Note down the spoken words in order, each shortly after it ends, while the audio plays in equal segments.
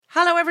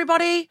Hello,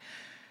 everybody.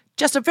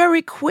 Just a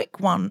very quick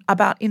one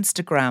about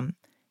Instagram.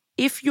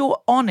 If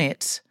you're on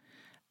it,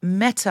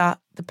 Meta,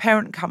 the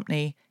parent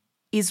company,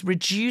 is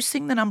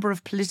reducing the number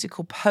of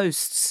political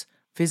posts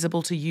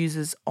visible to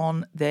users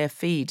on their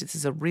feed. This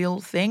is a real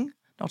thing,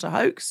 not a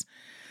hoax.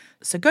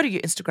 So go to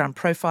your Instagram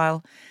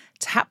profile,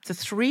 tap the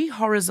 3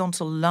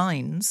 horizontal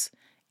lines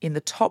in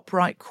the top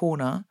right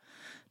corner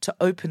to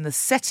open the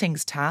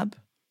Settings tab,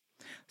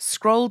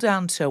 scroll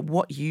down to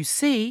What You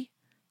See,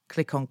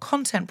 click on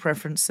Content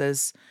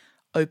Preferences,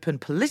 open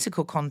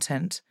Political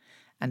Content,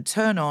 and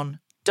turn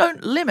on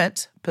Don't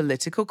Limit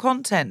Political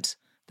Content.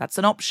 That's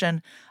an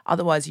option.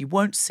 Otherwise, you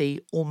won't see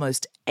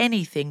almost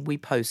anything we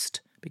post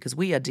because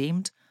we are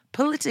deemed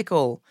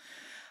political.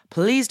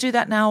 Please do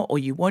that now, or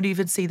you won't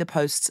even see the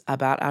posts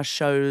about our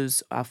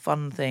shows, our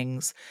fun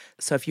things.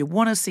 So if you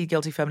want to see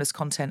Guilty Feminist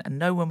content and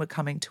know when we're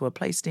coming to a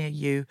place near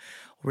you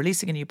or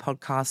releasing a new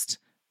podcast,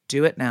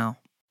 do it now.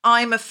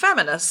 I'm a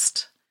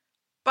feminist,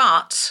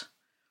 but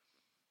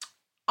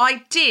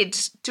I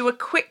did do a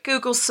quick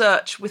Google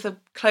search with a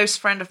close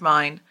friend of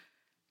mine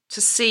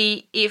to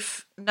see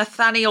if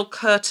Nathaniel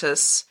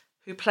Curtis,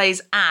 who plays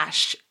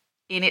Ash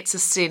in It's a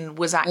Sin,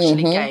 was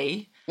actually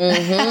gay.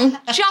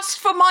 Just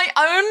for my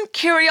own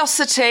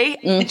curiosity,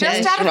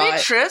 just out of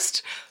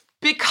interest,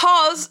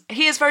 because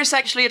he is very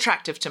sexually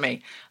attractive to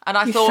me. And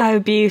I thought... so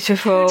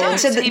beautiful.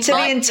 To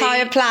the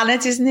entire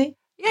planet, isn't he?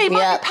 Yeah, he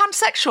might be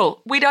pansexual.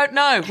 We don't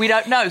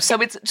know. So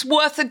it's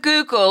worth a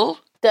Google.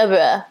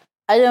 Deborah,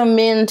 I don't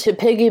mean to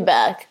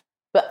piggyback,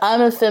 but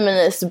I'm a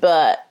feminist,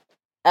 but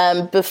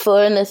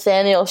before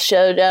Nathaniel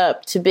showed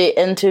up to be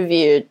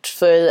interviewed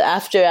for the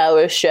After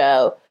Hours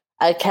show,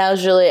 I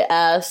casually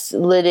asked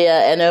Lydia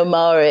and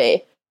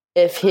Omari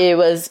if he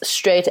was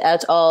straight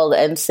at all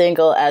and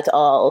single at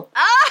all.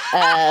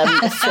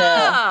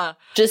 So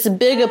just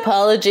big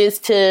apologies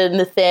to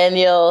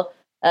Nathaniel.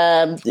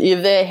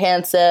 You're very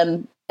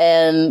handsome,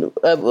 and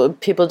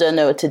people don't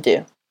know what to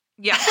do.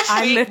 Yeah,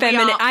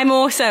 I'm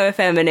also a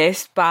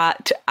feminist,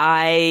 but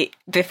I,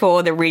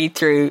 before the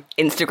read-through,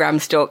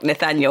 Instagram stalked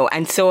Nathaniel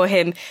and saw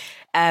him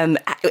in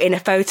a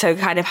photo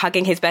kind of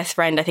hugging his best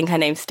friend, I think her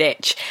name's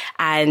Stitch,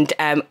 and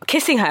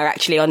kissing her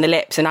actually on the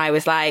lips, and I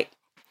was like,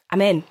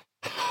 I'm in.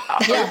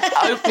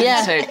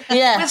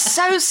 We're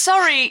so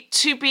sorry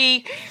to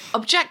be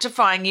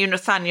objectifying you,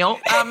 Nathaniel.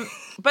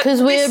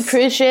 Because we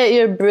appreciate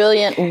your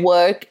brilliant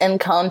work and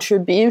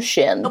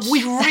contributions.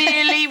 We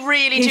really,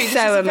 really do. He's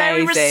so amazing.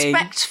 Very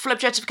respectful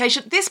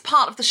objectification. This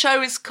part of the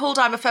show is called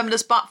I'm a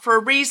Feminist, but for a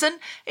reason.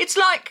 It's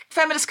like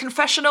Feminist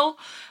Confessional.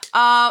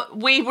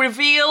 We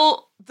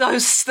reveal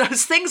those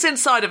things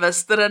inside of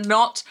us that are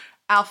not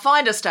our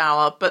finest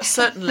hour, but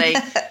certainly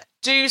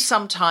do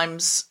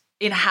sometimes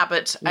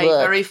inhabit a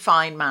very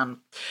fine man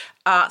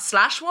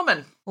 /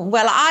 woman.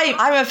 Well,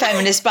 I'm a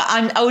feminist, but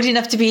I'm old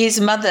enough to be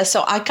his mother,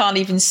 so I can't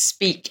even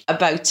speak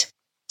about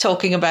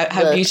talking about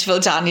how beautiful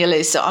Daniel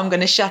is. So I'm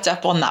going to shut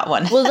up on that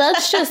one. Well,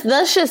 that's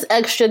just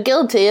extra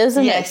guilty,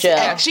 isn't it, Jo?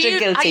 Extra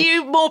guilty. Are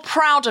you more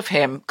proud of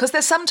him? Because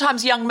there's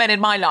sometimes young men in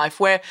my life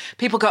where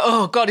people go,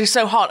 "Oh God, he's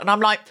so hot," and I'm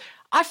like,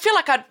 I feel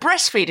like I'd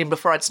breastfeed him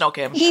before I'd snog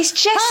him. He's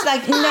just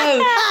like, no.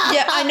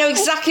 Yeah, I know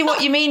exactly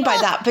what you mean by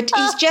that. But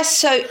he's just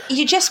so,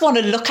 you just want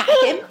to look at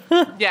him.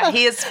 Yeah,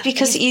 he is.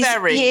 Because he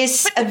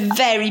is a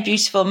very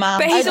beautiful man.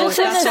 But he's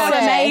also so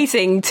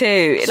amazing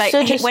too. Like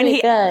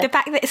the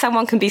fact that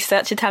someone can be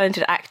such a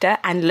talented actor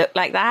and look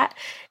like that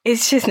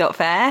is just not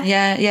fair.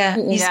 Yeah.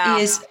 He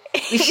is.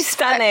 He's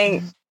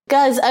stunning.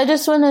 Guys, I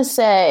just want to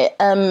say,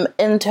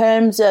 in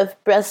terms of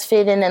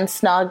breastfeeding and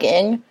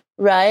snogging,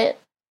 right?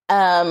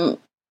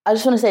 I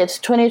just want to say it's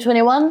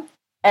 2021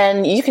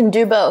 and you can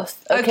do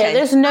both. Okay.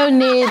 There's no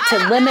need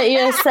to limit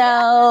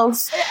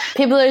yourselves.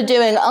 People are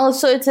doing all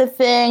sorts of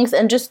things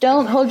and just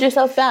don't hold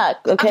yourself back.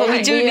 Okay. But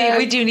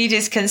we do need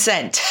his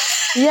consent.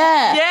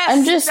 Yeah. Yes,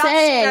 I'm just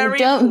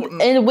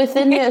saying,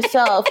 within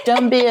yourself,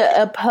 don't be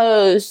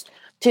opposed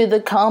to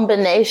the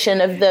combination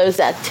of those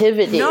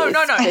activities. No.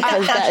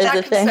 Because that is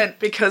the thing. Consent,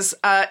 because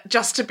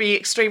just to be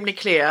extremely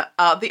clear,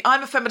 the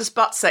I'm a Feminist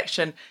but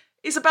section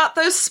is about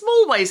those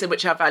small ways in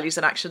which our values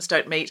and actions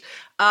don't meet,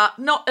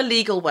 not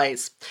illegal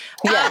ways.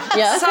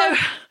 Okay. So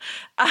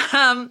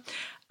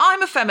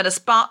I'm a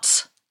feminist,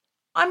 but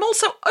I'm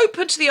also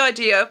open to the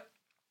idea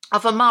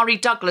of Amari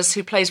Douglas,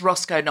 who plays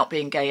Roscoe, not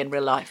being gay in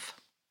real life.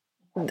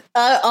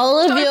 All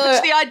of open your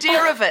to the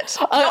idea of it.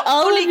 Not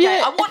fully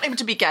gay. I want him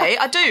to be gay.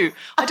 I do.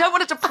 I don't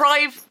want to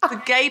deprive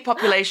the gay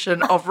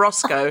population of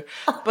Roscoe,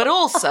 but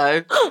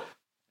also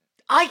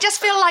I just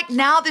feel like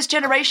now this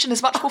generation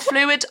is much more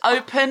fluid,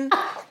 open,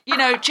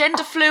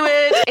 gender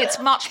fluid. It's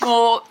much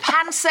more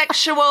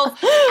pansexual. And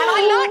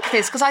I like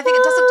this because I think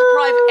it doesn't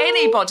deprive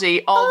anybody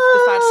of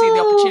the fantasy and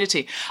the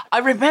opportunity. I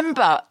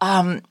remember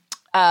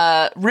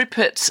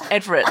Rupert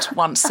Everett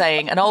once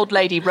saying, an old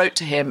lady wrote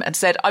to him and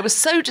said, I was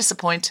so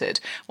disappointed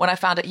when I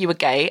found out you were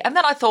gay. And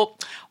then I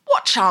thought,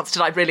 what chance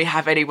did I really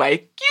have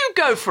anyway? You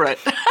go for it.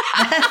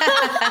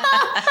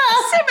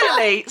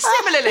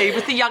 Similarly,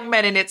 with the young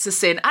men in It's a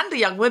Sin and the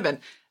young women,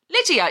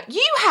 Lydia,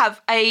 you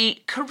have a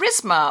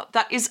charisma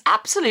that is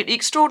absolutely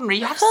extraordinary.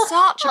 You have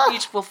such a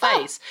beautiful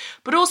face,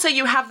 but also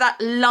you have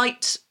that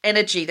light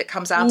energy that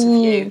comes out of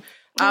you.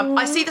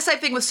 I see the same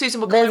thing with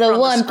Susan. There's a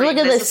warmth. Look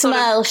at this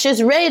smile.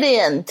 She's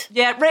radiant.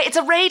 Yeah, it's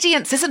a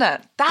radiance, isn't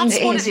it? That's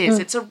what it is.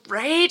 It's a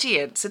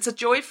radiance. It's a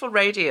joyful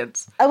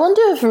radiance. I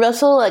wonder if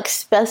Russell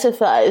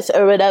specifies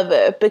or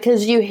whatever,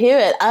 because you hear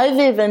it. I've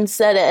even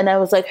said it, and I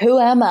was like, "Who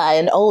am I,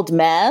 an old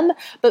man?"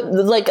 But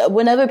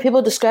whenever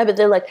people describe it,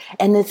 they're like,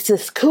 "And it's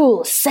this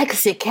cool,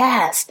 sexy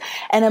cast,"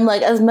 and I'm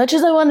like, as much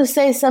as I want to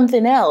say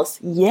something else,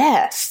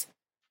 yes.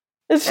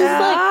 It's just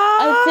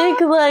I think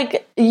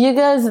you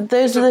guys,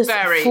 there's this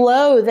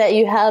flow that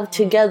you have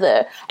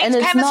together. And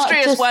it's chemistry not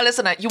just, as well,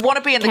 isn't it? You want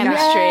to be in the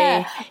chemistry.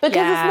 Yeah,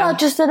 because it's not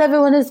just that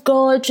everyone is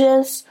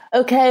gorgeous,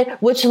 okay?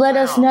 Which let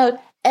us know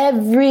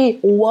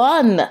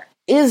everyone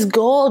is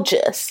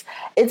gorgeous.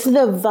 It's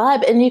the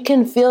vibe, and you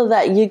can feel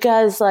that you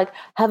guys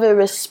have a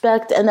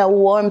respect and a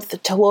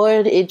warmth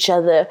toward each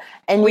other.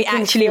 And we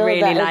actually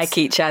really like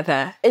each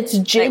other. It's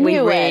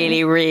genuine. We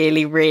really,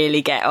 really,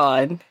 really get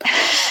on.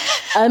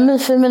 I'm a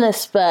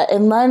feminist, but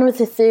in line with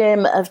the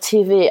theme of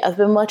TV, I've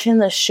been watching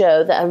this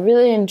show that I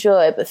really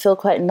enjoy but feel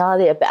quite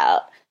naughty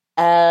about.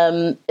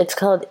 It's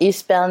called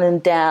Eastbound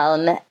and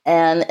Down,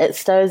 and it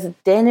stars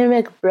Danny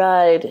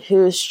McBride,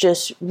 who's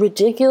just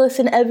ridiculous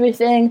in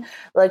everything.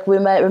 We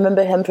might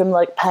remember him from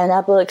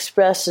Pineapple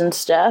Express and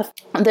stuff.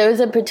 There was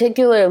a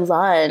particular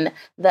line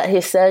that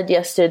he said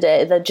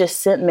yesterday that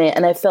just sent me,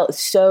 and I felt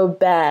so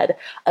bad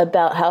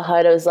about how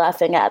hard I was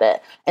laughing at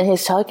it. And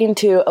he's talking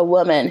to a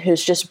woman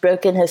who's just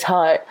broken his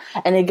heart,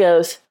 and he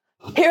goes,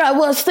 "Here I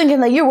was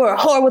thinking that you were a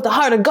whore with a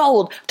heart of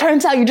gold.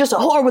 Turns out you're just a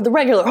whore with a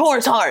regular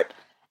whore's heart."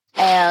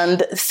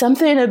 And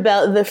something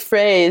about the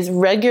phrase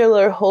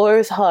regular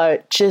whore's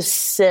heart just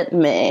sent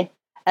me.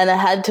 And I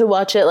had to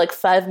watch it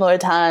 5 more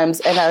times.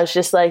 And I was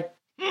just like,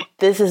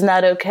 this is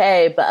not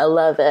okay, but I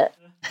love it.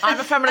 I'm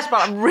a feminist,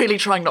 but I'm really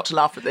trying not to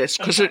laugh at this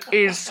because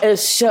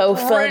it's so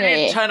funny.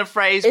 Brilliant turn of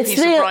phrase, piece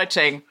of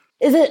writing.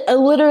 Is it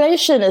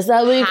alliteration? Is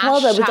that what you call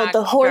that? With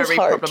the whore's very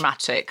heart?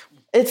 Problematic.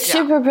 It's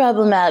super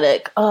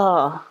problematic.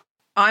 Oh.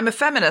 I'm a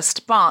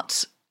feminist,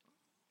 but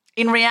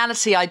in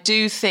reality, I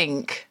do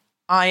think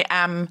I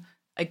am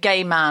a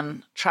gay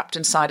man trapped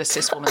inside a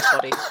cis woman's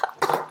body.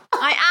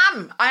 I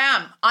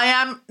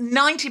am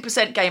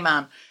 90% gay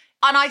man.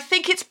 And I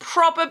think it's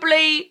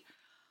probably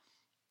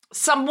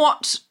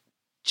somewhat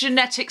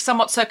genetic,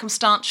 somewhat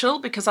circumstantial,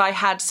 because I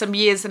had some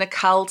years in a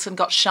cult and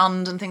got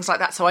shunned and things like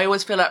that. So I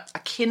always feel a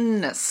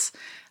kinness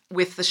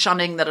with the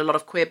shunning that a lot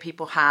of queer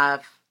people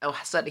have, or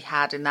certainly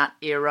had in that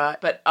era.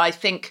 But I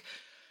think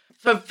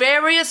for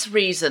various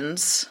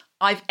reasons,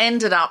 I've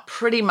ended up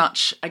pretty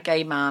much a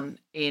gay man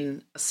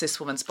in a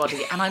cis woman's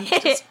body. And I'm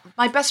just,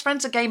 my best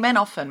friends are gay men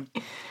often.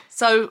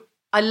 So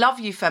I love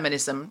you,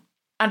 feminism.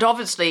 And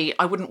obviously,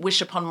 I wouldn't wish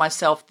upon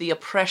myself the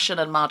oppression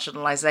and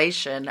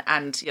marginalisation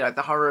and,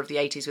 the horror of the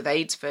 80s with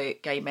AIDS for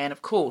gay men,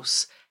 of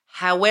course.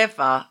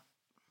 However,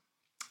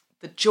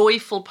 the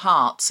joyful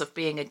parts of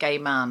being a gay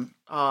man,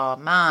 oh,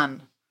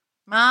 man.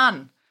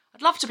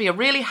 I'd love to be a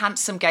really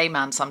handsome gay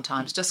man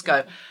sometimes. Just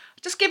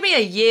give me a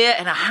year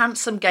in a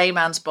handsome gay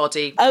man's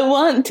body. I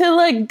want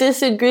to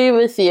disagree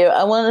with you.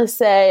 I want to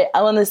say,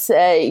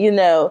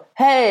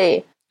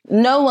 hey,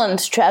 no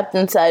one's trapped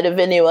inside of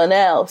anyone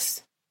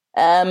else.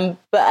 But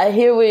I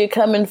hear where you're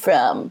coming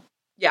from.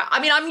 Yeah, I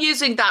mean, I'm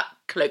using that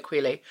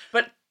colloquially,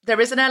 but there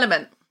is an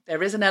element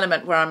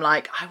where I'm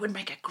like, I would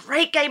make a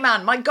great gay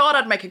man. My God,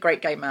 I'd make a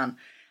great gay man.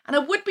 And I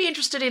would be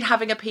interested in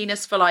having a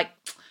penis for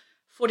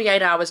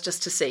 48 hours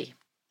just to see.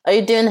 Are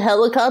you doing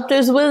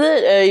helicopters with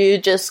it, or are you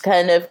just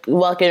kind of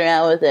walking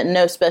around with it,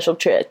 no special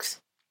tricks?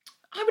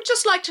 I would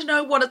just like to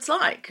know what it's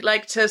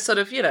like to sort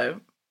of,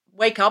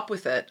 wake up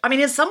with it. I mean,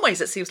 in some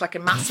ways it seems like a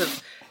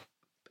massive,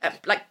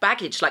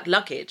 baggage,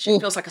 luggage. It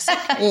feels like a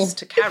suitcase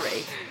to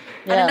carry.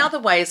 Yeah. And in other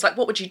ways,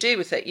 what would you do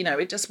with it?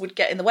 It just would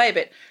get in the way a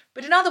bit.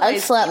 But in other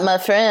ways... I'd slap my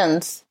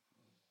friends.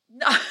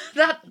 No,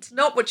 that's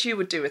not what you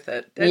would do with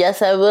it.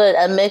 Yes, I would.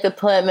 I'd make an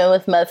appointment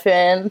with my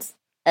friends.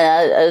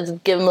 And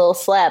I'd give them a little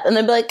slap. And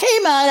they'd be like, "Hey,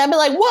 man." I'd be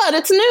like, "What?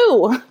 It's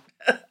new."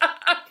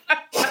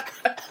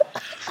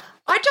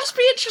 I'd just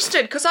be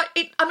interested, because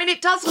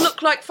it does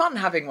look like fun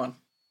having one.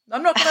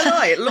 I'm not going to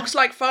lie. It looks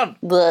like fun.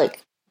 Look,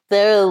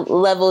 there are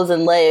levels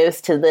and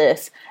layers to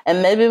this.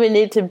 And maybe we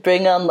need to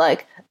bring on,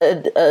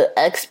 an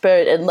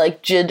expert in,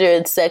 gender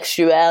and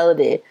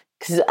sexuality.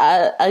 Because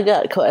I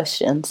got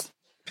questions.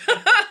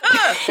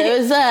 There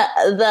was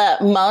that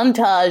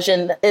montage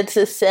in It's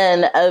a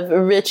Sin of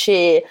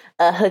Richie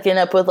hooking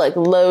up with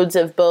loads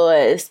of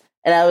boys,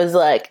 and I was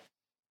like,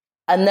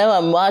 I know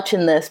I'm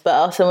watching this, but I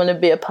also want to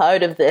be a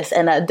part of this,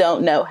 and I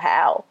don't know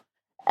how.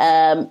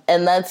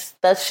 And that's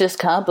just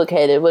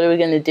complicated. What are we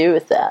going to do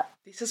with that?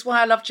 This is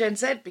why I love Gen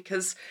Z,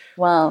 because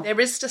there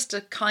is just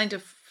a kind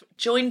of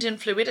joined-in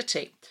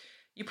fluidity.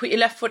 You put your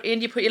left foot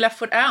in, you put your left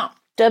foot out.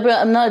 Deborah,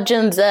 I'm not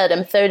Gen Z.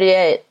 I'm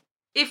 38.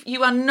 If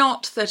you are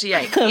not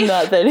 38, I'm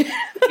not 38.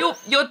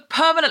 You're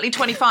permanently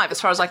 25,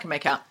 as far as I can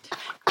make out.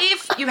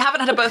 If you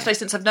haven't had a birthday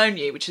since I've known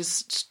you, which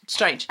is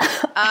strange.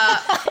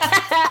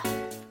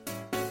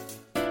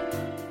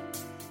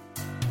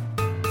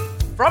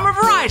 From a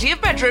variety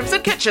of bedrooms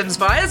and kitchens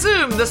via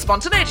Zoom, the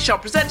Spontaneity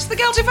Shop presents The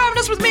Guilty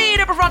Feminist with me,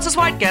 Deborah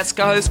Francis-White, guest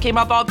co-host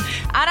Kemah Bob,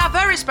 and our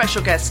very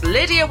special guests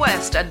Lydia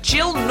West and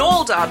Jill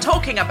Nalder,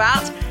 talking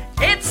about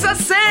It's a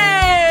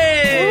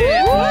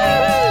Sin! Woo!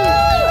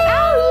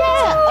 Oh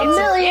yeah! A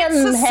million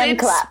It's a hand Sin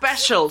claps.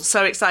 special.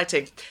 So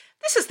exciting.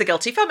 This is The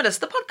Guilty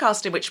Feminist, the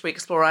podcast in which we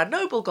explore our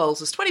noble goals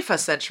as 21st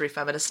century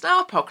feminists and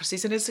our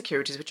hypocrisies and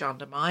insecurities which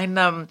undermine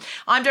them.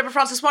 I'm Deborah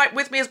Francis-White.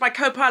 With me is my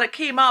co-pilot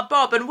Kemah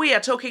Bob, and we are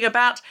talking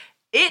about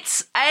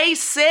It's a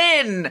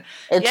Sin.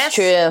 It's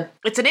true.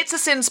 It's an It's a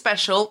Sin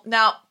special.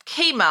 Now,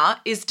 Kemah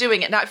is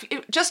doing it. Now,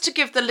 just to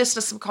give the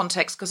listeners some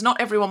context, because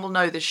not everyone will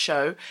know this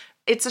show,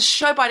 it's a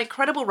show by an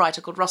incredible writer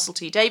called Russell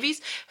T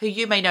Davies, who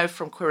you may know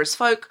from Queer as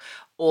Folk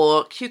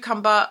or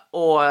Cucumber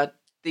or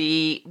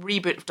the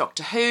reboot of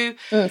Doctor Who.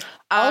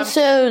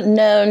 Also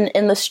known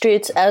in the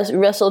streets as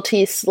Russell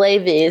T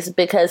Slavies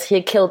because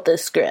he killed the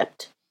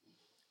script.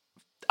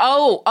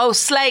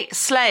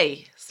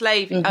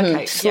 Slavey.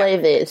 Okay.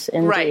 Slavies,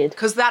 indeed. Right,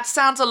 because that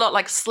sounds a lot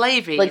like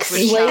slavey. Like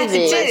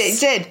slavies. It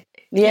did.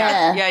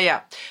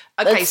 Yeah.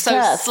 Okay, It's so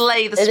tough.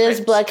 slay the It script.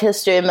 is Black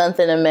History Month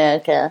in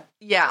America.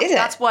 Yeah, Is it?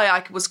 that's why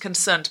I was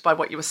concerned by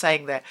what you were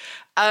saying there.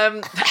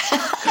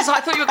 Because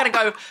I thought you were going to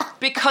go,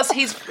 because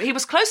he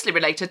was closely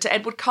related to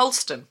Edward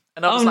Colston.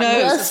 And I was like, no.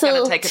 this is going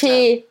Russell to take a turn.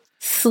 T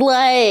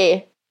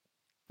Slavies.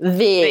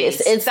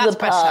 It's That's the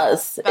better.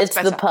 pause. That's It's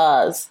the better.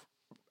 pause.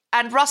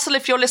 And Russell,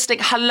 if you're listening,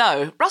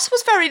 hello. Russell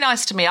was very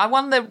nice to me. I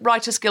won the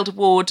Writers Guild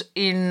Award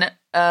in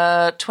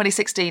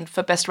 2016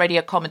 for Best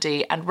Radio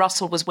Comedy, and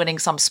Russell was winning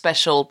some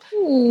special,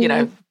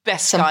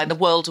 Best Guy in the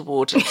World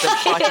Award. At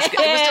the Writers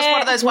Guild. It was just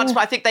one of those ones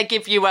where I think they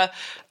give you a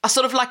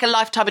sort of like a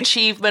lifetime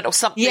achievement or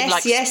something.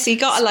 Yes, he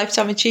got a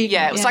lifetime achievement.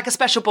 Yeah, it was like a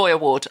special boy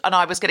award, and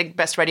I was getting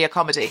Best Radio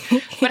Comedy.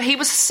 But he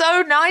was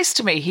so nice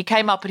to me. He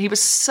came up and he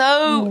was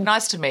so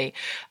nice to me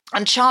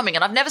and charming,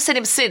 and I've never seen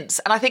him since.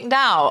 And I think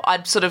now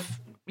I'd sort of,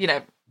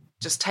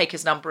 just take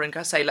his number and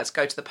go say, let's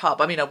go to the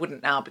pub. I mean, I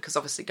wouldn't now because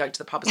obviously going to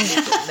the pub is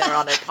illegal and there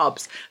are no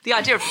pubs. The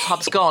idea of the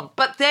pub's gone.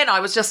 But then I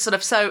was just sort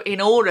of so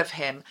in awe of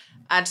him.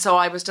 And so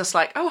I was just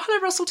like, oh, hello,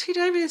 Russell T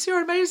Davies,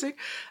 you're amazing.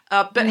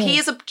 But he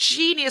is a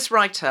genius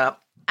writer.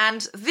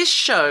 And this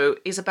show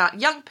is about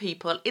young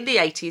people in the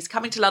 80s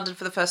coming to London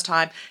for the first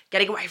time,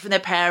 getting away from their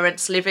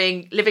parents,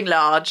 living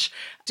large,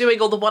 doing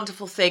all the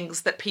wonderful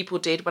things that people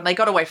did when they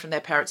got away from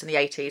their parents in the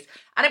 80s.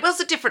 And it was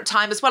a different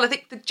time as well. I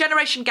think the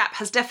generation gap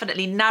has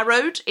definitely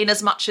narrowed in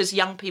as much as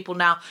young people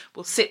now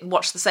will sit and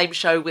watch the same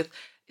show with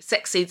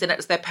sex scenes in it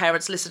as their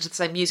parents, listen to the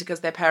same music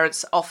as their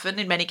parents often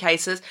in many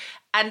cases.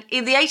 And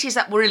in the 80s,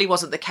 that really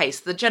wasn't the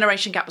case. The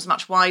generation gap was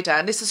much wider.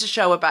 And this is a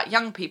show about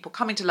young people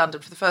coming to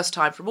London for the first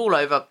time from all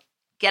over,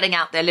 getting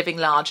out there, living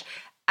large,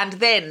 and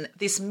then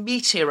this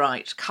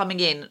meteorite coming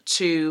in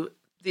to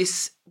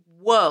this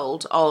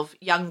world of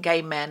young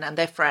gay men and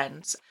their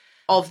friends,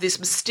 of this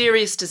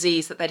mysterious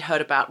disease that they'd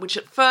heard about, which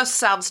at first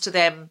sounds to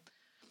them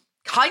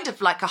kind of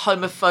like a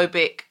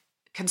homophobic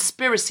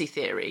conspiracy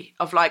theory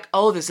of like,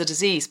 oh, there's a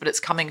disease, but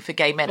it's coming for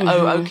gay men. Mm-hmm.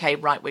 Oh, okay,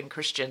 right-wing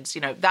Christians.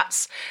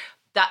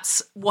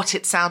 That's what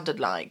it sounded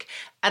like.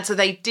 And so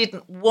they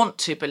didn't want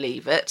to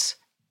believe it.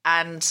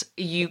 And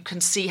you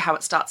can see how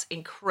it starts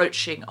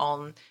encroaching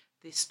on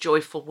this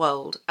joyful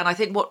world. And I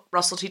think what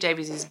Russell T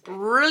Davies is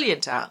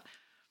brilliant at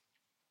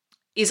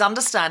is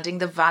understanding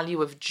the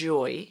value of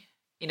joy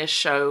in a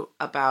show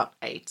about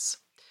AIDS.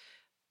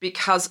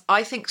 Because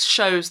I think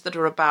shows that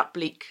are about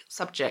bleak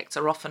subjects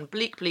are often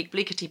bleak,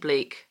 bleakety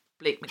bleak,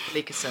 bleak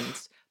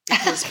McBleakersons,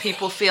 because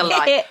people feel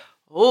like,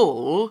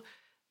 oh,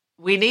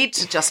 we need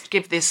to just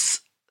give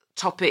this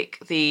topic,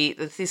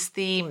 this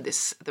theme,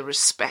 the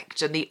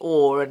respect and the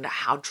awe and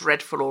how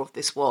dreadful all of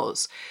this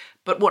was.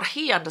 But what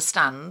he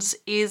understands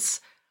is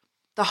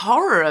the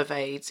horror of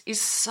AIDS is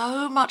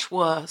so much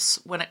worse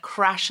when it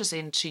crashes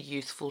into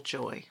youthful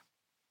joy.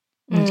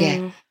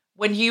 Yeah.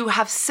 When you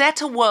have set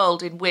a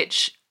world in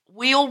which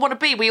we all want to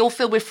be, we all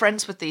feel we're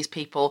friends with these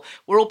people,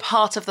 we're all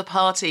part of the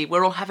party,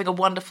 we're all having a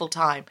wonderful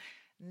time.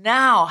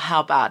 Now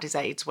how bad is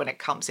AIDS when it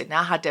comes in?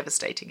 Now how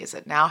devastating is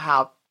it? Now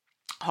how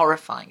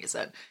horrifying is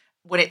it?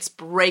 When it's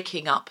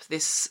breaking up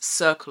this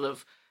circle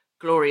of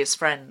glorious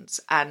friends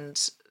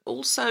and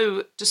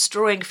also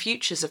destroying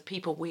futures of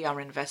people we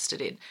are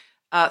invested in.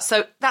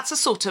 So that's a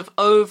sort of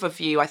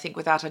overview, I think,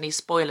 without any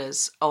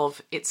spoilers,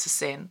 of It's a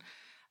Sin.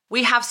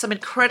 We have some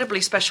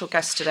incredibly special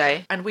guests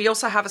today, and we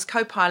also have as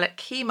co-pilot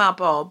Kemah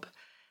Bob,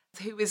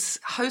 who is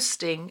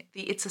hosting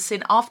the It's a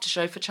Sin after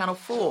show for Channel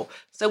 4.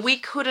 So we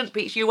couldn't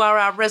be... You are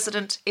our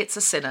resident It's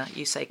a Sinner,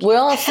 you say, Kemah. We're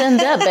all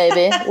sinned up,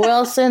 baby. We're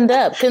all sinned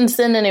up. Couldn't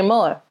sin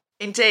anymore.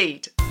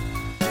 Indeed.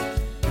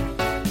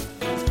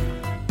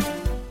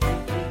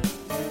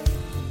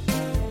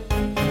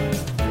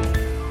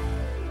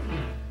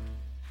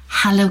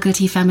 Hello,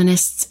 Goody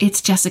Feminists.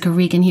 It's Jessica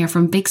Regan here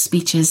from Big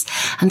Speeches,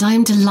 and I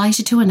am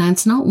delighted to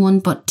announce not one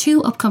but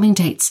 2 upcoming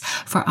dates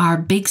for our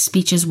Big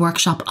Speeches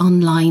workshop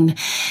online.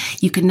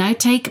 You can now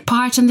take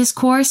part in this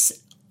course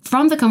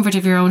from the comfort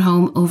of your own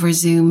home over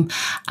Zoom.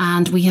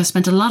 And we have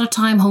spent a lot of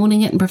time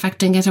honing it and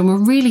perfecting it, and we're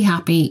really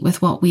happy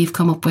with what we've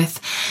come up with.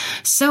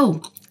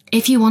 So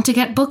if you want to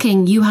get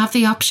booking, you have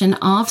the option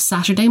of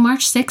Saturday,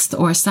 March 6th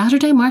or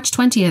Saturday, March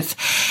 20th.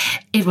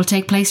 It will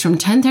take place from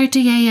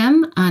 10:30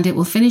 a.m. and it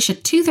will finish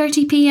at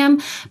 2:30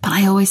 p.m. But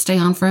I always stay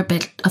on for a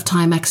bit of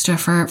time extra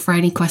for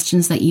any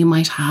questions that you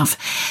might have.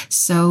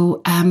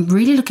 So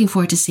really looking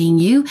forward to seeing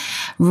you.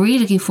 Really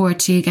looking forward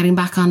to getting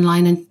back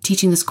online and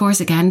teaching this course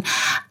again.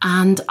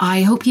 And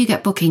I hope you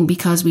get booking,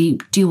 because we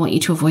do want you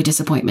to avoid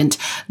disappointment.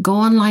 Go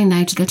online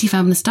now to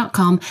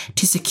guiltyfeminist.com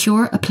to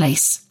secure a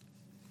place.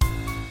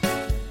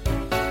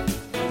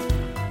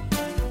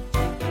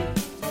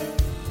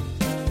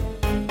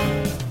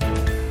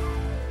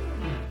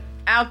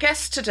 Our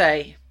guests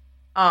today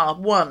are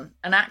 1,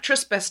 an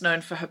actress best known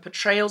for her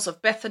portrayals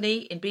of Bethany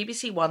in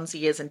BBC One's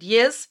Years and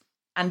Years,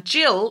 and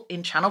Jill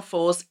in Channel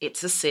 4's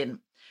It's a Sin.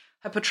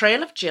 Her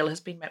portrayal of Jill has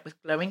been met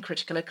with glowing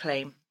critical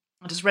acclaim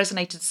and has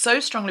resonated so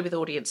strongly with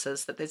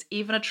audiences that there's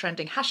even a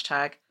trending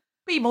hashtag,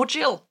 Be More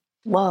Jill.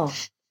 Whoa.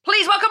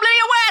 Please welcome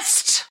Lydia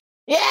West!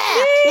 Yeah!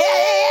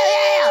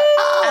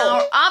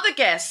 Oh. Our other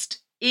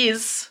guest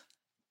is,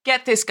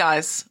 get this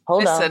guys,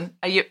 Hold listen,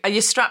 on. Are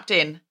you strapped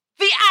in?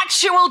 The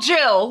actual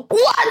Jill.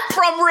 What?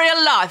 From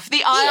real life.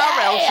 The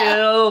IRL Yeah.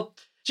 Jill.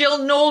 Jill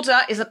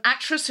Nalder is an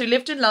actress who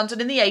lived in London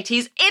in the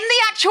 80s in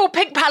the actual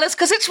Pink Palace,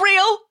 because it's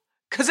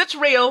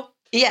real.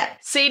 Yeah.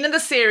 Seen in the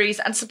series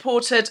and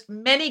supported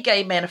many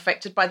gay men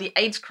affected by the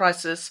AIDS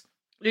crisis,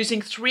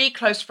 losing 3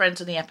 close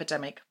friends in the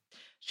epidemic.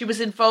 She was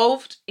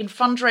involved in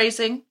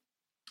fundraising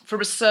for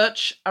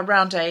research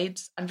around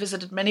AIDS and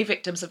visited many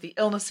victims of the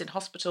illness in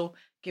hospital,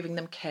 giving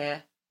them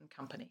care and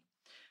company.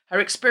 Her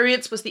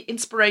experience was the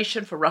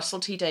inspiration for Russell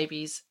T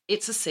Davies'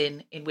 It's a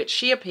Sin, in which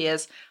she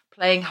appears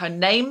playing her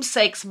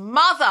namesake's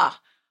mother.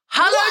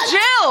 Hello,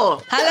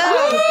 Jill!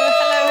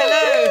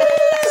 Hello.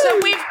 So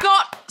we've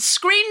got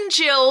Screen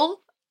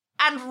Jill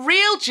and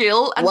Real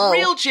Jill, and Whoa.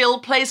 Real Jill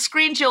plays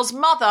Screen Jill's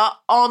mother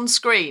on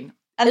screen.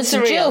 And It's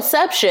surreal.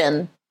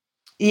 Jillception.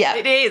 Yeah.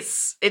 It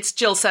is. It's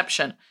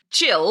Jillception.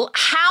 Jill,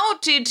 how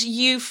did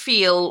you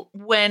feel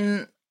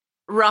when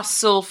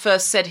Russell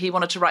first said he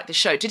wanted to write the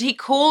show? Did he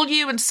call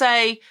you and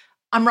say,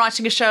 I'm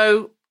writing a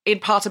show in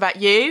part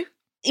about you?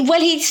 Well,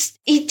 he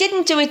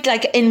didn't do it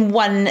like in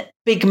one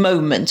big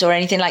moment or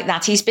anything like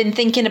that. He's been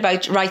thinking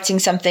about writing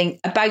something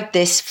about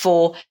this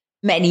for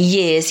many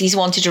years. He's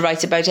wanted to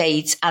write about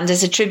AIDS, and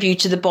as a tribute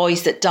to the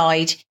boys that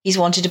died, he's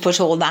wanted to put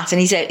all that.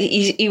 And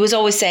he was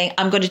always saying,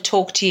 I'm going to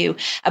talk to you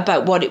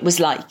about what it was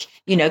like,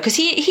 because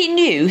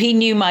he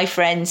knew my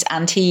friends,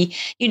 and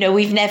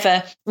we've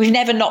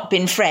never not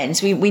been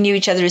friends. We knew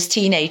each other as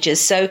teenagers.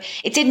 So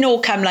it didn't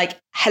all come like,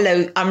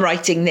 hello, I'm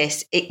writing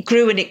this. It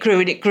grew and it grew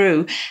and it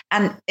grew.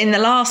 And in the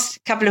last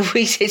couple of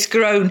weeks, it's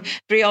grown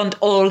beyond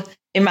all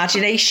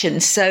imagination.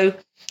 So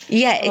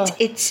yeah,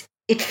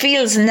 it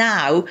feels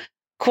now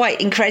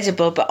quite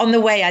incredible. But on the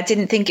way, I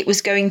didn't think it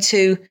was going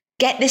to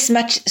get this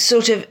much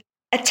sort of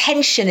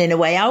attention in a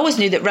way. I always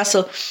knew that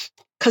Russell,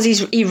 because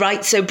he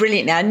writes so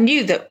brilliantly, I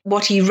knew that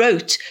what he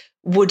wrote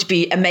would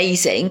be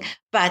amazing,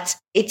 but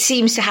it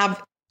seems to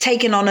have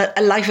taken on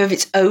a life of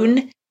its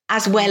own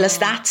as well as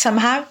that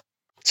somehow.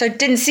 So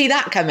didn't see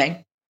that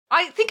coming.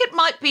 I think it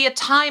might be a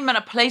time and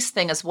a place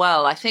thing as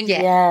well. I think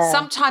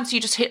sometimes you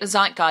just hit the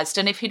zeitgeist.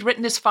 And if he'd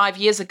written this 5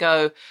 years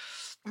ago,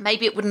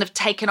 maybe it wouldn't have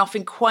taken off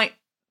in quite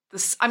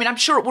this. I mean, I'm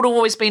sure it would have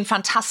always been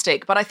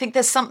fantastic, but I think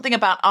there's something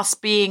about us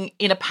being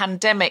in a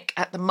pandemic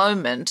at the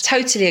moment.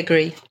 Totally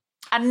agree.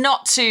 And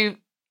not to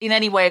in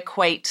any way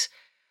equate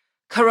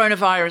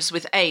coronavirus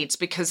with AIDS,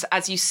 because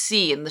as you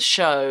see in the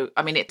show,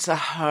 I mean, it's a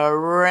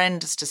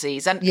horrendous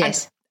disease. And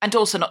yes. And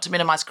also not to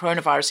minimise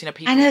coronavirus,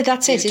 people I know,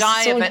 that's it.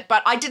 die of it.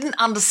 But I didn't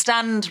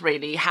understand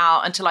really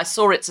how, until I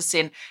saw It's a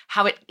Sin,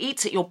 how it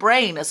eats at your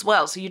brain as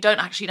well. So you don't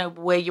actually know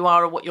where you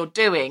are or what you're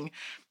doing,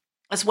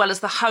 as well as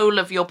the whole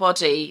of your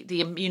body,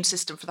 the immune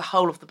system for the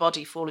whole of the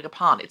body falling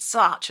apart. It's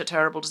such a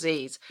terrible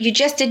disease. You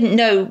just didn't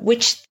know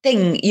which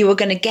thing you were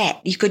going to get.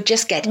 You could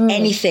just get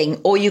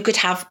anything, or you could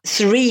have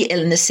 3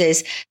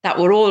 illnesses that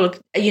were all,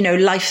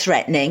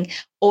 life-threatening,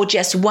 or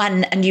just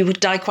one and you would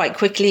die quite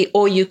quickly,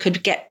 or you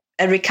could get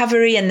a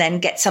recovery and then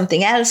get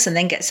something else and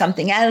then get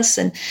something else.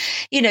 And,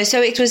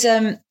 so it was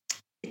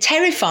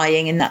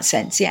terrifying in that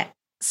sense, yeah.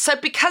 So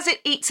because it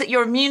eats at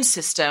your immune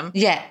system,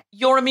 yeah,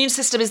 your immune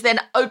system is then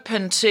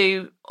open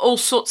to all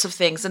sorts of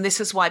things. And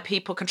this is why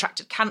people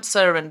contracted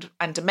cancer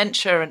and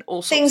dementia and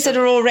all sorts of things that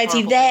are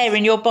already there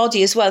in your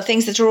body as well,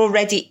 things that are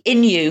already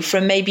in you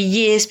from maybe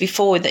years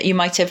before that you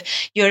might have,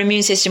 your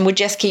immune system would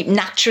just keep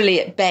naturally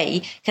at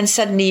bay, can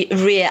suddenly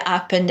rear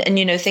up and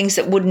things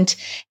that wouldn't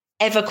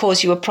ever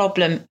cause you a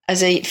problem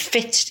as a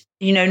fit,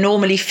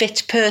 normally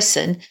fit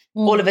person.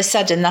 All of a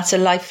sudden, that's a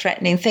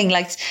life-threatening thing,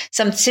 like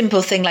some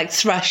simple thing like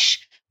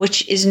thrush,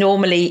 which is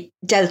normally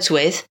dealt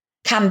with,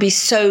 can be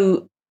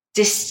so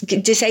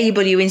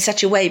disable you in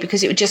such a way,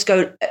 because it would just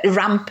go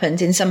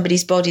rampant in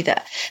somebody's body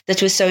that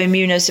was so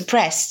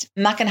immunosuppressed.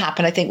 And that can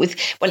happen, I think,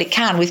 it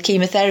can with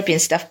chemotherapy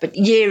and stuff, but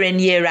year in,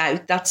 year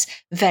out, that's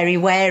very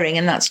wearing,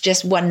 and that's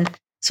just one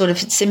sort of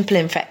simple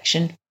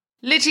infection.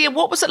 Lydia,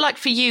 what was it like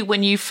for you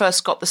when you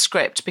first got the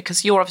script?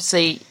 Because you're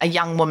obviously a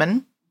young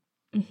woman,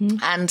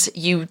 and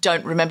you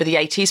don't remember the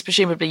 80s.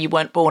 Presumably you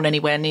weren't born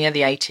anywhere near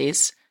the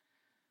 80s.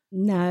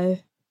 No.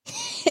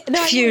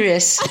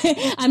 Furious.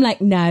 I'm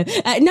like, no.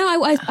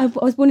 No, I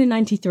was born in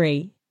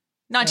 93.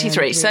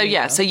 93. So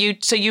yeah, so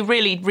you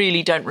really,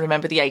 really don't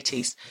remember the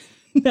 80s.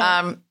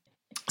 No.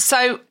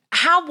 So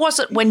how was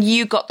it when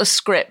you got the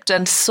script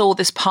and saw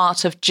this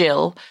part of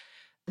Jill?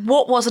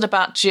 What was it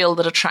about Jill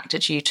that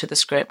attracted you to the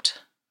script?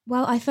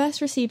 Well, I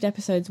first received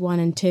episodes 1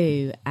 and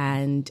 2,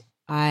 and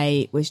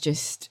I was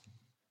just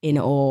in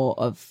awe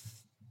of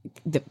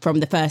from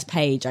the first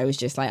page. I was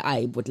just like,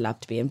 I would love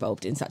to be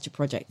involved in such a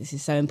project. This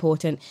is so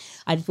important.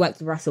 I'd worked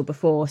with Russell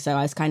before, so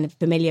I was kind of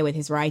familiar with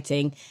his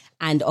writing.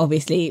 And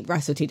obviously,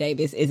 Russell T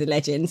Davies is a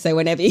legend. So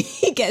whenever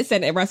you get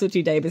sent a Russell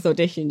T Davies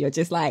audition, you're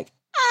just like,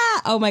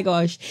 oh my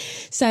gosh.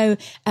 So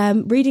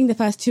reading the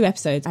first 2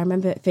 episodes, I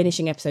remember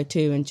finishing episode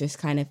 2 and just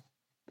kind of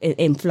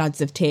in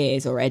floods of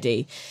tears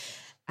already.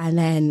 And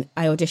then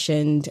I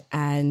auditioned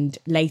and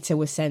later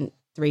was sent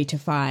 3 to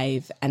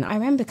 5. And I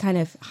remember kind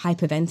of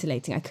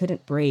hyperventilating. I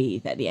couldn't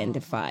breathe at the end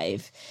of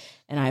 5.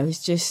 And I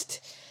was just,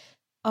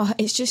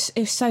 it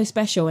was so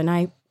special.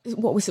 And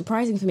what was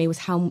surprising for me was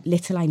how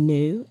little I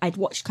knew. I'd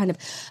watched kind of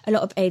a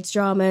lot of AIDS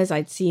dramas.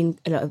 I'd seen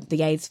a lot of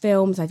the AIDS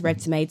films. I'd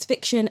read some AIDS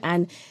fiction.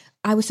 And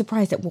I was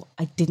surprised at what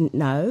I didn't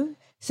know.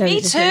 So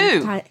Me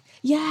too.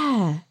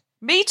 Yeah.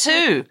 Me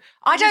too.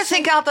 I don't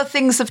think other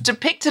things have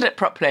depicted it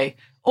properly.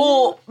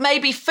 Or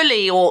maybe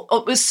fully, or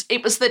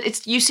it was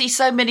that you see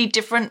so many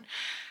different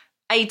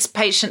AIDS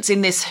patients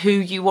in this who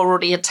you were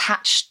already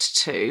attached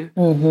to,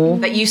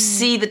 that you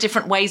see the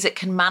different ways it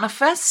can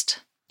manifest.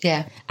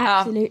 Yeah,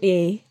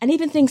 absolutely. And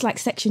even things like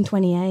Section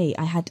 28,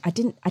 I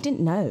didn't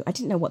know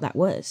what that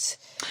was.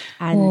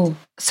 And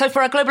so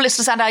for our global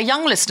listeners and our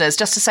young listeners,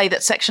 just to say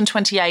that Section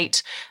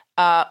 28,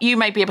 you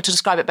may be able to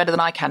describe it better than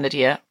I can,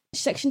 Lydia.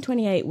 Section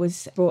 28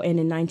 was brought in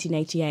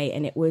 1988,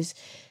 and it was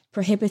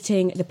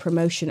prohibiting the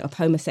promotion of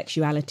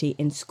homosexuality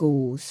in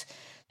schools.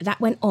 That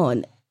went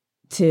on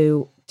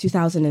to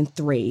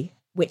 2003,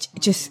 which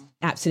just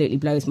absolutely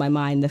blows my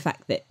mind, the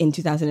fact that in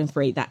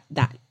 2003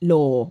 that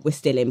law was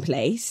still in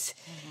place.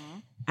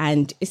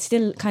 And it's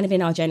still kind of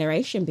in our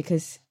generation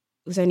because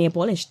it was only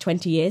abolished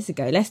 20 years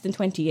ago, less than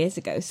 20 years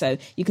ago. So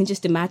you can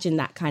just imagine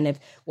that kind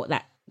of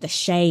the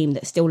shame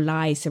that still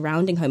lies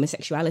surrounding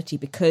homosexuality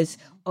because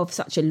of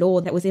such a law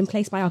that was in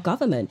place by our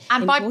government.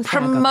 And by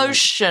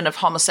promotion of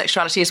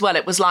homosexuality as well.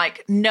 It was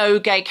like no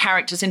gay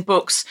characters in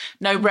books,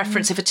 no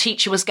reference. If a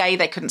teacher was gay,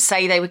 they couldn't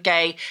say they were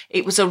gay.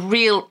 It was a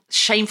real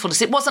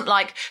shamefulness. It wasn't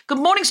like, good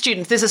morning,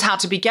 students, this is how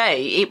to be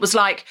gay. It was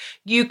like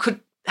you could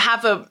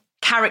have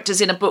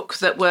characters in a book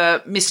that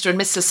were Mr. and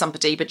Mrs.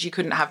 somebody, but you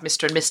couldn't have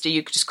Mr. and Mr.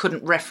 You just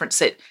couldn't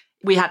reference it.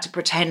 We had to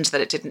pretend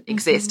that it didn't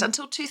exist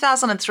until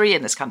 2003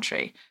 in this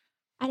country.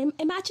 And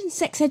imagine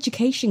sex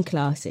education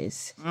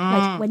classes,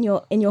 like when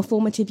you're in your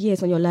formative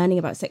years, when you're learning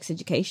about sex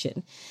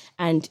education.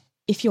 And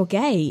if you're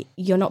gay,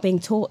 you're not being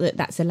taught that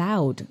that's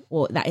allowed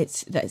or that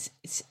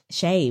it's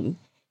shame.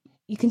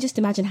 You can just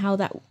imagine how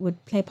that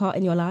would play a part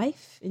in your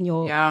life, in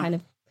your kind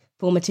of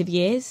formative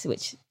years,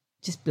 which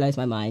just blows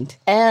my mind.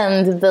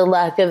 And the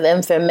lack of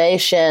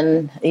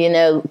information,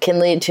 can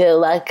lead to a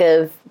lack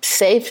of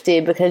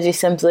safety because you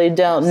simply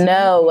don't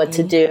know what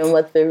to do and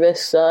what the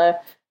risks are.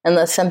 And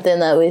that's something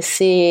that we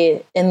see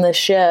in the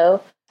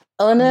show.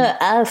 I want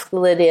to ask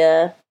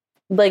Lydia,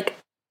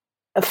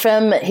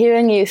 from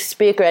hearing you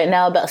speak right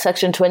now about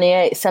Section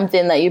 28,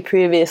 something that you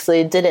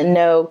previously didn't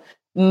know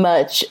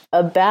much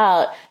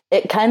about,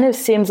 it kind of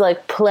seems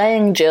like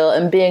playing Jill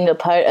and being a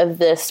part of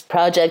this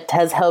project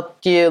has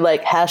helped you,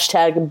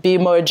 hashtag be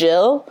more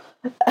Jill.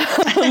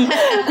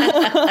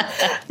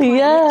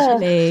 Yeah.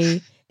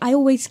 Actually, I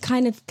always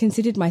kind of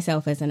considered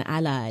myself as an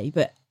ally,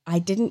 but I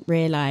didn't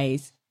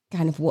realize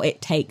kind of what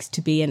it takes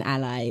to be an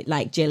ally.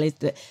 Like Jill is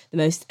the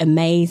most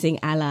amazing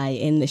ally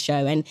in the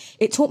show. And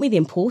it taught me the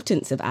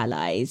importance of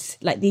allies,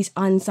 like these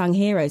unsung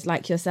heroes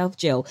like yourself,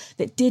 Jill,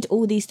 that did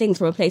all these things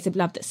from a place of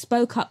love, that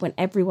spoke up when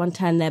everyone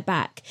turned their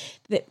back,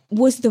 that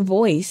was the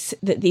voice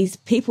that these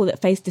people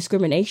that faced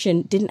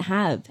discrimination didn't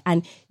have.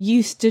 And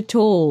you stood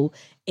tall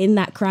in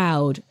that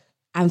crowd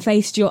and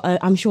faced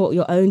I'm sure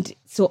your own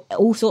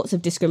all sorts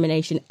of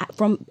discrimination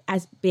from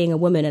as being a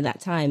woman at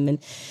that time. And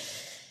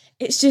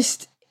it's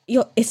just,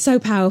 it's so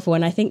powerful.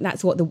 And I think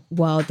that's what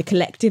the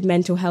collective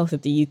mental health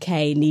of the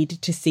UK needed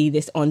to see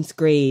this on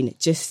screen,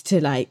 just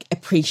to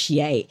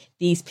appreciate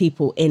these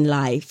people in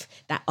life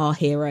that are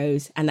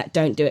heroes and that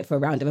don't do it for a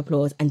round of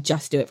applause and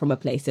just do it from a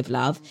place of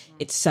love.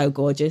 It's so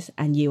gorgeous.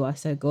 And you are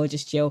so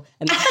gorgeous, Jill.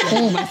 And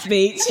that's my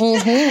speech.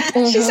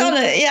 She's on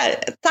it. Yeah.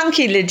 Thank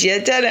you,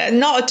 Lydia.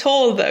 Not at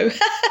all, though.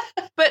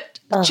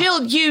 But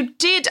Jill, you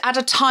did at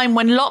a time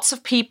when lots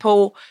of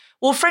people,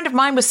 well, a friend of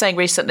mine was saying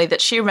recently that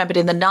she remembered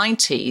in the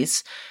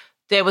 90s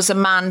there was a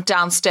man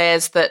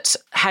downstairs that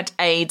had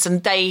AIDS,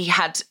 and they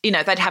had,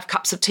 they'd have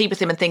cups of tea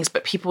with him and things,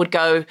 but people would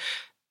go,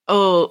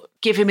 oh,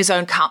 give him his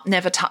own cup,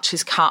 never touch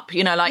his cup,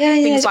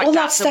 things like all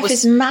that stuff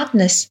is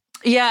madness.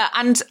 Yeah,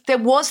 and there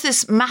was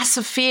this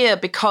massive fear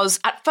because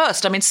at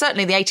first,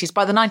 certainly in the 80s,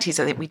 by the 90s,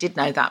 I think we did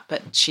know that,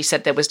 but she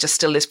said there was just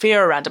still this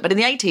fear around it. But in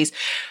the 80s,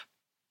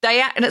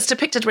 and it's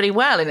depicted really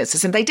well in its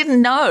system. They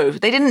didn't know.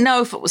 They didn't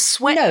know if it was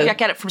sweat. No. Can I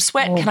get it from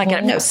sweat? Can I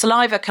get it from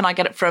saliva? Can I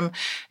get it from,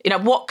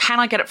 what can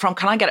I get it from?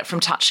 Can I get it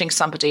from touching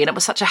somebody? And it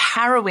was such a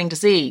harrowing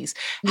disease.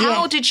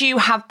 How did you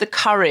have the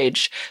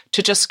courage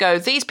to just go,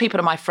 these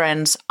people are my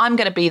friends. I'm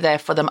going to be there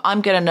for them.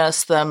 I'm going to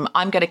nurse them.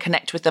 I'm going to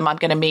connect with them. I'm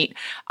going to meet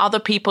other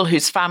people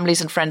whose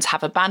families and friends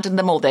have abandoned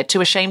them, or they're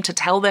too ashamed to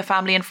tell their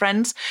family and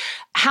friends.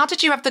 How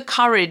did you have the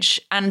courage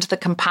and the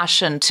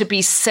compassion to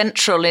be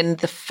central in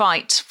the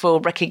fight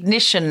for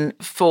recognition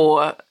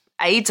for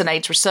AIDS and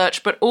AIDS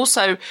research, but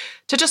also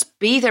to just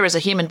be there as a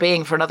human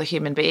being for another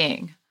human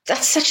being?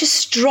 That's such a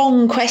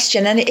strong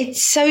question. And it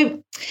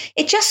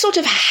just sort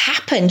of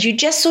happened. You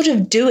just sort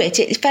of do it.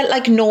 It felt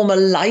like normal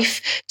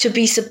life to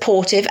be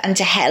supportive and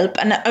to help.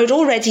 And I'd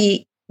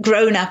already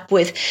grown up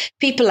with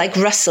people like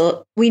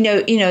Russell. We know,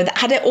 that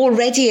had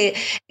already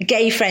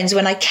gay friends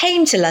when I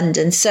came to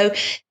London. So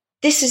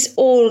this is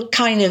all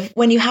kind of,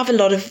 when you have a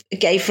lot of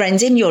gay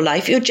friends in your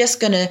life, you're just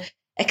going to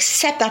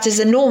accept that as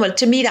a normal.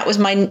 To me, that was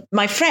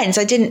my friends.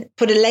 I didn't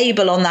put a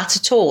label on that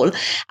at all.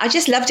 I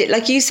just loved it.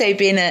 Like you say,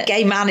 being a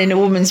gay man in a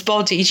woman's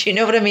body. Do you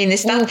know what I mean?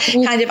 It's that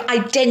kind of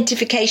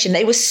identification.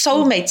 They were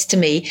soulmates to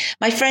me.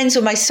 My friends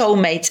were my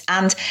soulmates.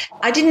 And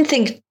I didn't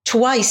think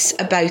twice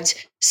about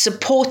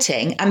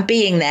supporting and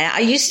being there.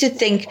 I used to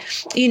think,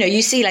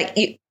 you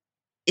see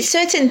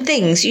certain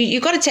things you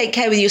got to take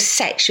care with your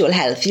sexual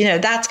health.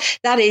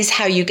 That is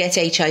how you get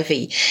HIV.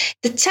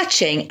 The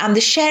touching and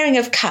the sharing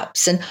of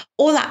cups and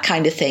all that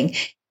kind of thing.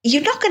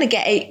 You're not going to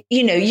get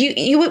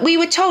we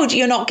were told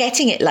you're not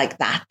getting it like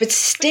that, but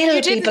still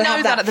you didn't people know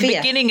have that at the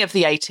fear. beginning of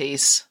the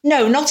 80s.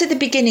 No, not at the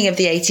beginning of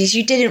the 80s.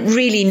 You didn't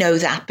really know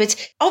that.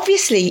 But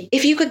obviously,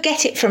 if you could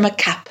get it from a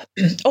cup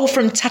or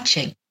from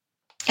touching,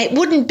 it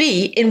wouldn't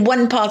be in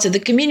one part of the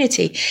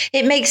community.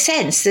 It makes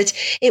sense that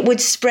it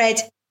would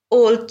spread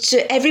all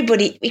to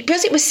everybody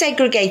because it was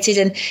segregated,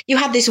 and you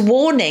had this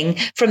warning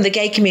from the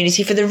gay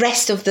community for the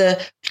rest of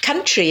the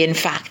country. In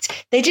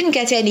fact, they didn't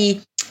get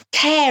any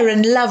care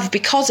and love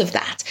because of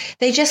that.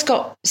 They just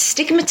got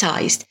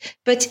stigmatized.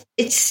 But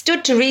it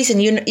stood to reason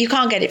you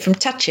can't get it from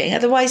touching.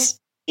 Otherwise,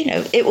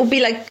 it will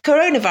be like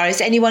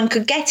coronavirus. Anyone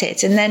could get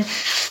it. And then,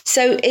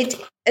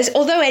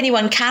 although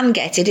anyone can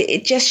get it,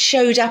 it just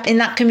showed up in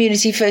that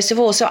community first of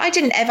all. So I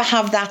didn't ever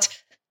have that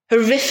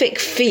horrific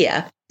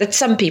fear that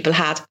some people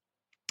had.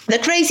 The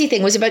crazy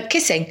thing was about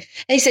kissing.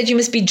 They said you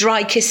must be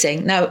dry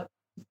kissing. Now,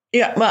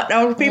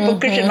 now people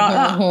kissing like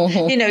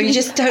that. You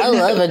just don't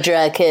know. I love a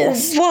dry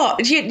kiss.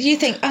 What? You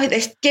think, they're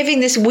giving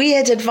this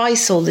weird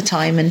advice all the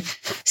time. And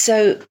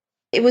so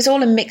it was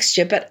all a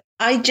mixture, but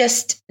I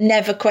just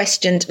never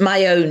questioned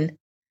my own,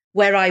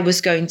 where I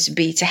was going to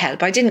be to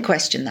help. I didn't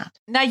question that.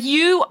 Now,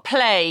 you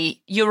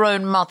play your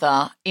own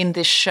mother in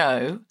this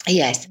show.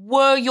 Yes.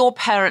 Were your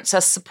parents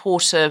as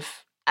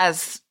supportive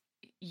as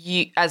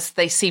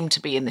they seem to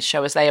be in the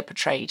show, as they are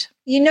portrayed?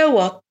 You know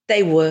what?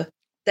 They were.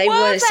 They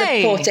were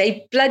supportive.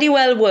 They bloody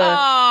well were.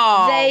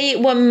 Oh. They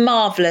were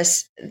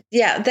marvellous.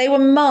 Yeah, they were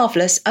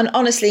marvellous. And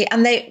honestly,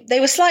 and they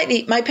were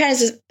slightly, my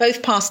parents are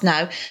both passed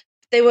now.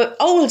 They were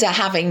older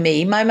having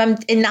me. My mum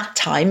in that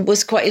time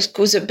was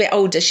a bit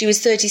older. She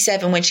was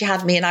 37 when she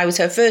had me, and I was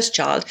her first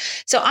child.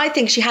 So I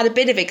think she had a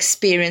bit of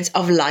experience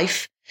of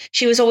life.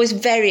 She was always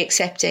very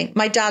accepting.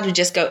 My dad would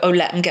just go,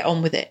 let them get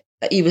on with it.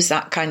 He was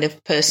that kind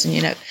of person,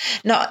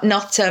 not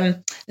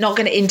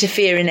going to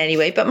interfere in any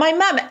way. But my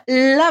mum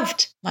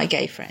loved my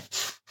gay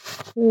friends.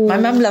 My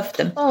mum loved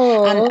them.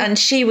 And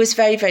she was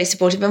very, very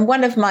supportive. And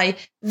one of my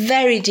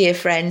very dear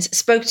friends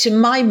spoke to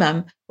my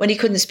mum when he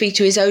couldn't speak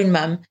to his own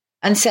mum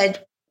and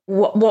said,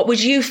 what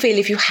would you feel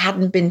if you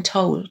hadn't been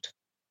told?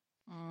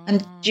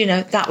 And,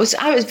 I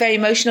was very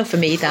emotional for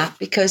me, that,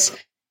 because,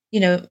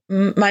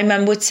 my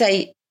mum would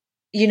say,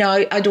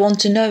 I'd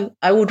want to know.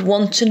 I would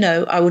want to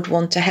know. I would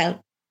want to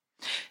help.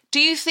 Do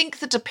you think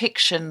the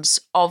depictions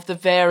of the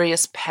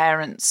various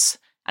parents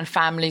and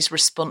families'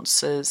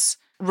 responses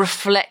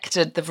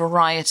reflected the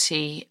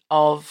variety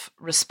of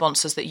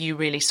responses that you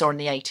really saw in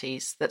the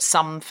 80s? That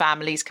some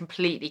families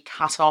completely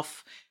cut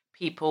off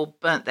people,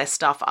 burnt their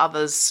stuff.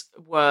 Others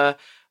were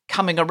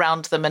coming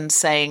around them and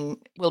saying,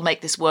 we'll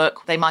make this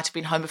work. They might have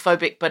been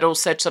homophobic, but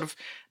also sort of,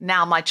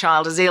 now my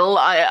child is ill.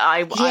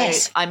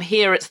 Yes. I'm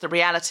here. It's the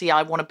reality.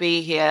 I want to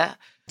be here.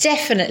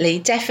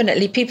 Definitely.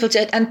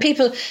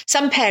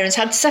 Some parents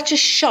had such a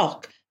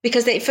shock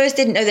because they first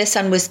didn't know their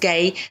son was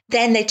gay.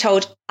 Then they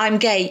told, I'm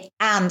gay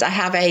and I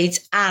have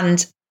AIDS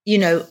and,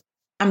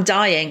 I'm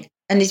dying.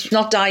 and it's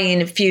not dying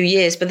in a few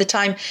years. By the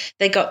time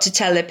they got to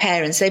tell their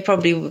parents, they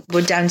probably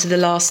were down to the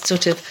last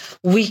sort of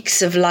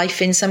weeks of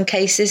life in some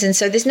cases. And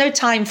so there's no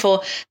time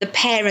for the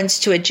parents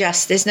to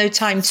adjust. There's no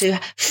time to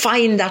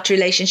find that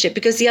relationship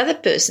because the other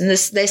person,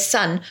 their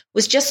son,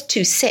 was just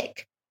too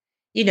sick,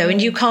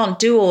 and you can't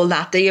do all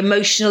that. The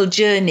emotional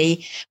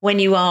journey when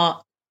you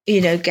are,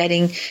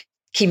 getting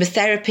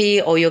chemotherapy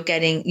or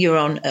you're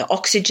on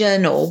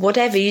oxygen or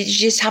whatever, you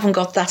just haven't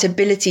got that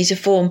ability to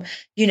form,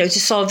 to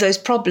solve those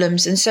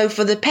problems. And so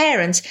for the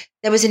parents,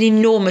 there was an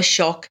enormous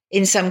shock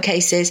in some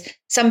cases.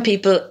 Some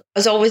people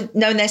has always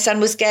known their son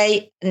was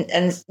gay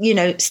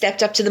and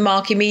stepped up to the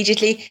mark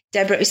immediately.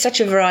 Deborah, it was such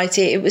a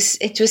variety. It was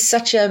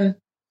such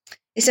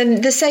it's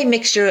the same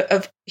mixture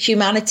of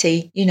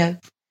humanity,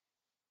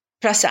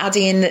 plus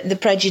adding in the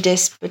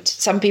prejudice, but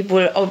some people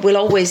will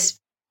always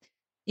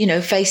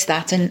face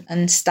that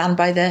and stand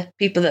by the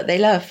people that they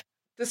love.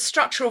 The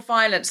structural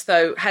violence,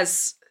 though,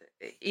 has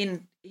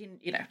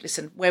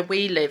where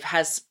we live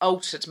has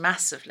altered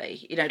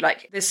massively.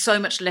 There's so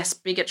much less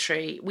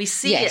bigotry. We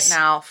see it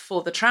now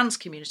for the trans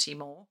community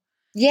more.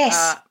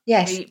 Yes,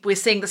 yes. We're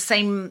seeing the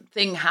same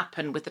thing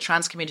happen with the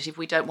trans community. If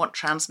we don't want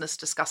transness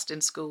discussed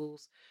in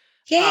schools.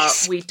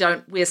 Yes.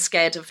 We're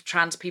scared of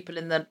trans people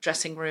in the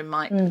dressing room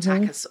might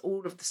attack us.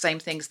 All of the same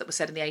things that were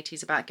said in the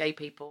 80s about gay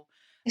people.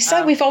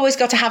 So we've always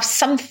got to have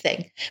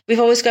something.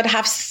 We've always got to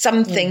have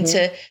something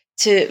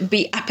to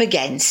be up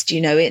against,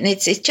 and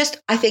it's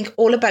just, I think,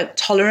 all about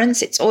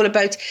tolerance. It's all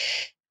about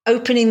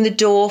opening the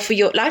door for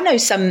I know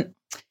some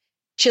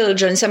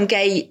children, some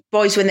gay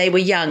boys when they were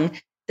young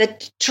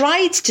that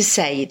tried to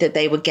say that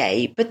they were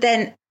gay, but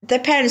then their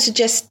parents had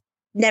just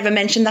never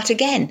mentioned that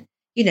again.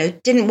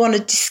 Didn't want to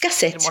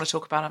discuss it. Didn't want to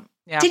talk about it.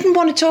 Yeah. Didn't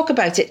want to talk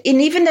about it.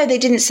 And even though they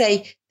didn't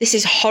say, this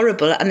is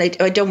horrible and I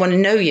don't want to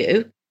know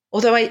you,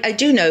 although I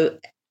do know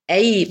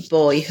a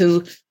boy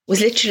who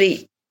was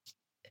literally,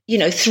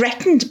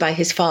 threatened by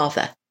his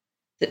father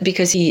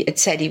because he had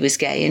said he was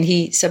gay, and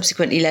he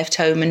subsequently left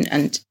home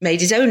and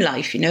made his own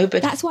life,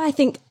 But that's why I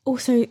think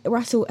also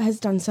Russell has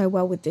done so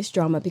well with this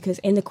drama, because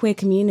in the queer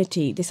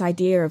community, this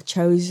idea of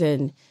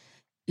chosen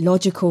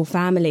logical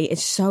family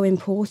is so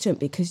important,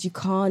 because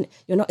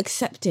you're not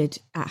accepted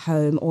at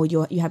home, or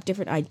you have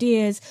different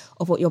ideas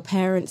of what your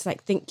parents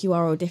think you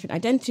are, or different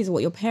identities of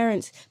what your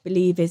parents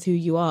believe is who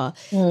you are.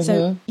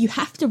 So you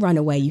have to run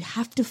away, you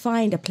have to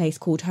find a place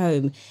called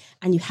home,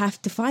 and you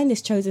have to find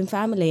this chosen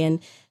family, and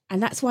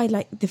that's why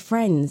the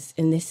friends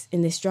in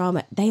this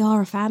drama, they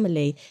are a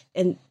family,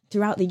 and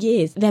throughout the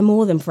years, they're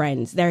more than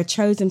friends. They're a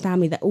chosen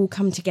family that all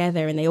come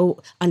together and they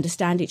all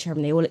understand each other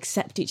and they all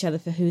accept each other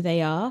for who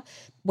they are,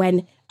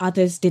 when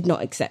others did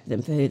not accept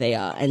them for who they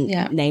are, and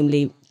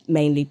namely,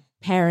 mainly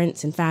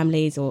parents and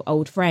families or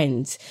old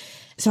friends.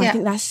 So I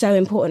think that's so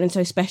important and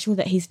so special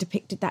that he's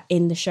depicted that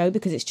in the show,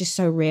 because it's just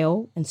so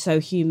real and so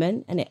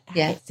human, and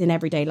it's in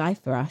everyday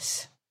life for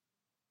us.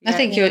 I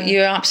think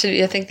you're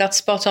absolutely. I think that's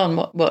spot on.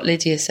 What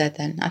Lydia said.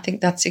 Then I think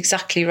that's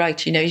exactly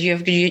right.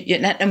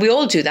 And we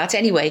all do that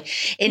anyway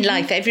in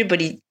life.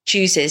 Everybody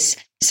chooses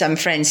some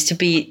friends to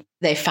be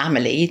their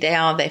family. They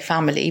are their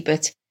family.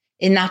 But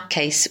in that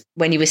case,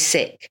 when he was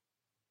sick,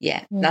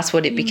 that's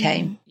what it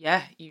became.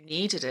 Yeah, you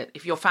needed it.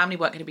 If your family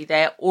weren't going to be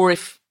there, or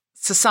if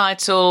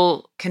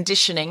societal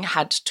conditioning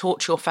had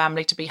taught your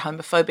family to be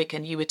homophobic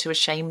and you were too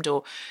ashamed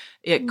or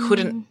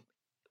couldn't.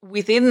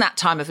 Within that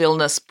time of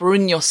illness,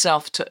 bring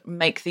yourself to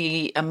make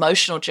the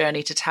emotional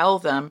journey to tell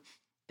them,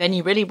 then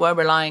you really were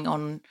relying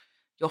on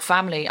your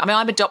family. I mean,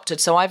 I'm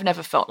adopted, so I've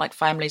never felt like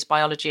family's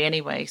biology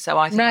anyway. So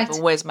I think I've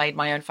always made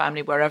my own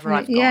family wherever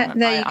I've gone. Yeah,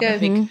 there you go. I'm a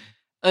big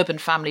urban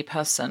family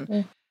person.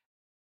 Yeah.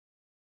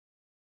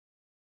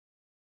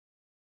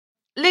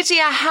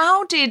 Lydia,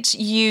 how did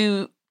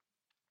you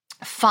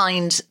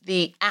find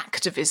the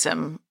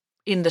activism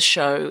in the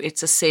show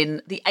It's a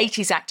Sin, the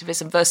 80s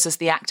activism versus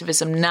the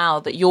activism now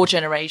that your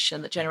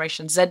generation, that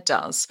Generation Z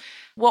does?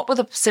 What were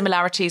the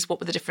similarities? What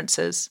were the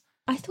differences?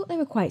 I thought they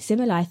were quite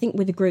similar. I think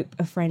with a group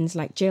of friends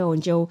like Jill,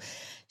 and Jill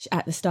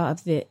at the start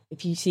of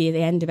if you see at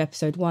the end of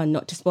episode 1,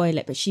 not to spoil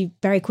it, but she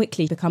very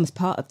quickly becomes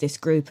part of this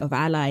group of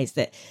allies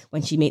that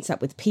when she meets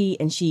up with Pete,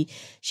 and she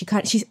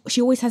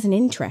always has an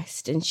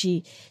interest, and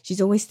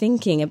she's always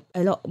thinking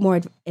a lot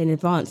more in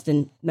advance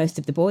than most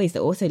of the boys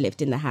that also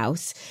lived in the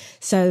house.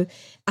 So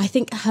I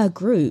think her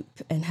group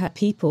and her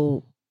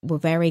people were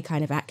very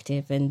kind of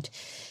active, and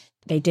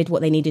they did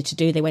what they needed to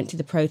do. They went to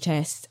the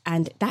protests,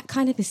 and that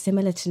kind of is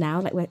similar to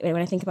now. Like when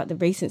I think about the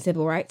recent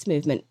civil rights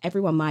movement,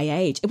 everyone my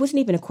age, it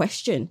wasn't even a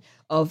question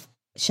of,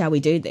 shall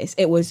we do this?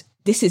 It was,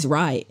 this is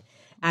right.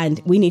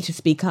 And we need to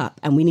speak up,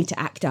 and we need to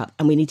act up,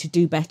 and we need to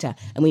do better,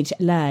 and we need to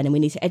learn, and we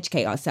need to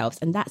educate ourselves.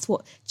 And that's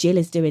what Jill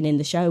is doing in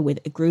the show with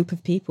a group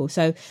of people.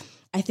 So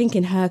I think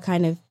in her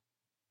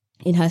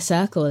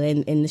circle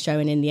in the show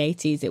and in the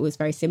 80s, it was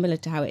very similar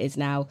to how it is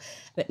now.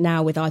 But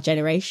now with our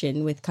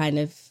generation, with kind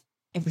of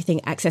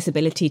everything,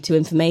 accessibility to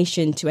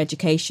information, to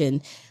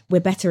education, we're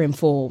better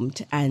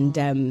informed. And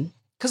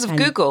because of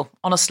Google,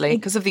 honestly,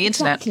 because of the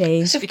internet.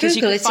 Exactly. Because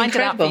you can find it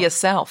out for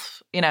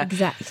yourself,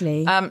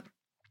 Exactly.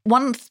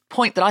 One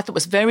point that I thought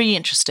was very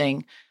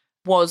interesting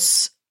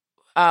was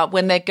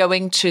when they're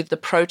going to the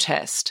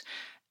protest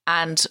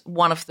and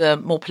one of the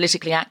more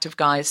politically active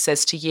guys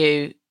says to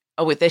you,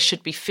 oh, there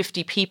should be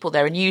 50 people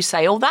there. And you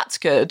say, oh, that's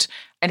good.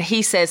 And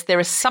he says there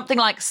is something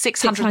like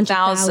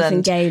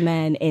 600,000 gay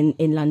men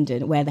in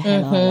London. Where the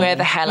hell are they? Where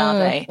the hell are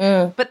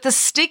they? But the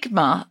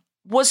stigma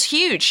was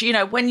huge. You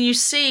know, when you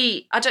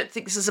see, I don't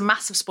think this is a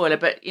massive spoiler,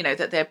 but, you know,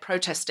 that they're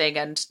protesting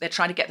and they're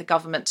trying to get the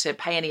government to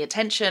pay any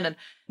attention. And,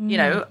 you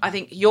know, I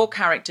think your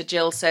character,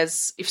 Jill,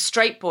 says if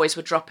straight boys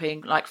were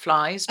dropping like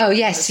flies. Oh,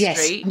 yes, yes.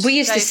 We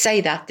used to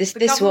say that.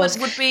 The government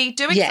would be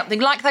doing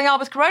something like they are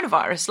with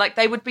coronavirus. Like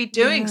they would be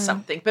doing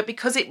something. But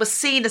because it was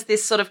seen as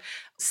this sort of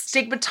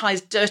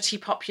stigmatized, dirty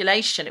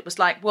population, it was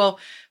like, well,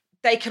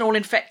 they can all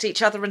infect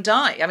each other and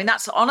die. I mean,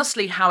 that's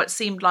honestly how it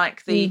seemed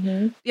like the,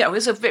 you know,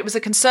 it was a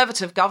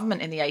conservative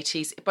government in the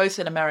 80s, both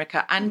in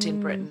America and in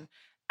Britain.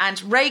 And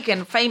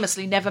Reagan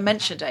famously never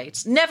mentioned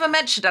AIDS, never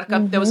mentioned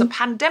it. There was a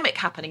pandemic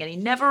happening and he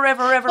never,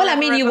 ever. Well, I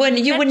mean, you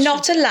were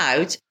not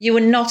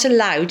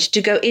allowed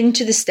to go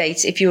into the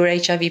States if you were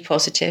HIV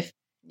positive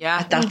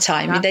at that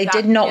time. They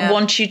did not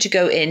want you to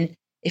go in.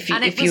 If you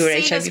were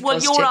HIV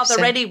positive, you're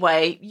other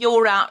anyway.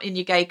 You're out in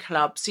your gay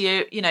clubs.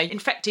 You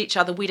infect each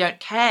other. We don't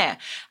care.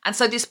 And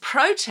so this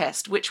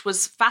protest, which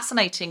was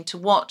fascinating to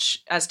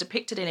watch, as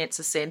depicted in It's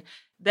a Sin,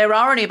 there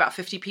are only about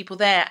 50 people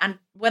there. And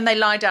when they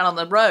lie down on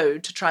the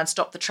road to try and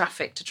stop the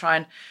traffic, to try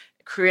and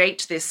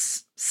create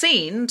this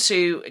scene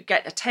to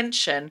get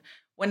attention,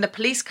 when the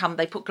police come,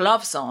 they put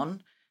gloves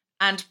on,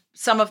 and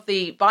some of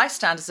the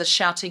bystanders are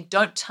shouting,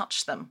 "Don't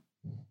touch them,"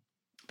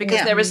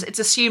 because it's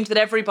assumed that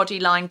everybody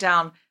lying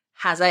down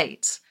has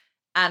AIDS,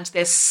 and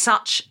there's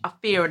such a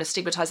fear and a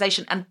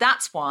stigmatization. And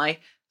that's why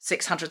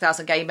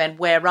 600,000 gay men,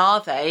 where are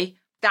they?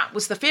 That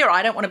was the fear.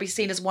 I don't want to be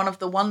seen as one of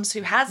the ones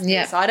who has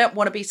this. I don't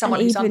want to be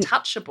someone who's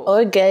untouchable.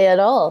 Or gay at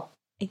all.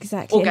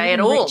 Exactly. Or gay at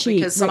all,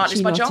 because I might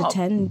lose my job.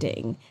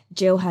 Attending,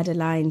 Jill had a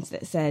line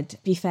that said,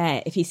 be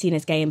fair, if he's seen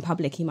as gay in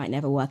public, he might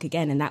never work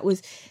again. And that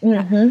was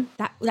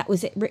that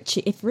was it.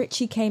 Richie, if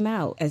Richie came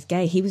out as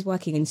gay, he was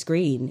working in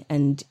screen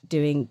and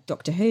doing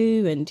Doctor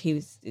Who, and he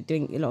was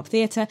doing a lot of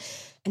theatre.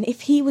 And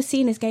if he was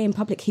seen as gay in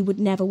public, he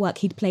would never work.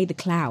 He'd play the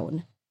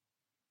clown.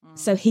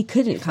 So he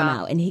couldn't come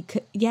out, and he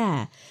could,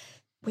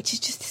 which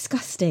is just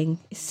disgusting.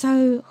 It's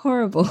so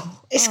horrible.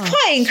 It's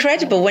quite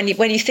incredible when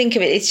you think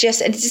of it.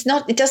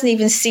 It doesn't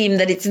even seem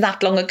that it's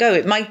that long ago.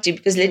 It might do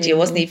because Lydia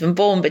wasn't even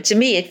born, but to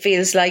me it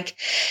feels like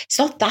it's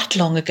not that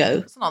long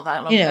ago. It's not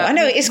that long ago. I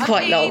know it is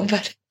quite long,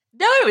 but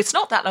no, it's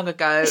not that long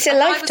ago. It's a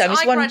lifetime.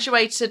 I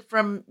graduated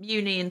from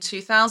uni in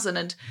 2000,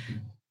 and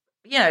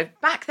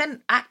back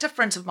then actor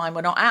friends of mine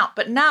were not out,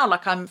 but now,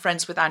 like, I'm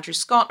friends with Andrew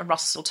Scott and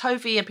Russell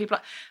Tovey and people,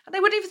 and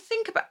they wouldn't even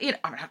think about,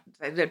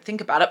 they don't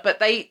think about it, but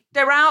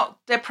they're out,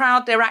 they're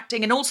proud, they're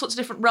acting in all sorts of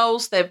different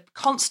roles, they're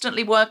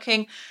constantly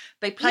working,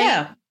 they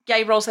play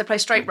gay roles, they play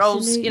straight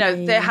roles,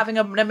 they're having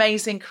an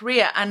amazing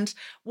career. And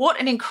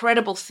what an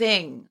incredible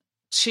thing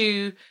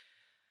to,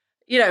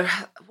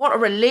 what a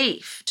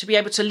relief to be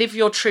able to live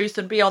your truth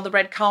and be on the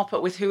red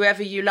carpet with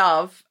whoever you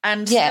love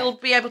and still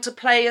be able to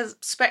play a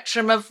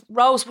spectrum of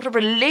roles. What a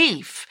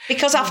relief.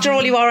 Because after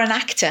all, you are an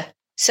actor.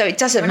 So it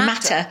doesn't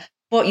matter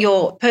what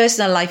your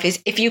personal life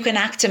is. If you can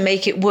act and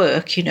make it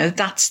work,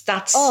 that's.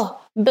 Oh,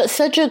 but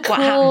such a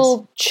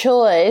cool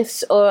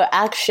choice or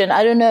action.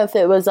 I don't know if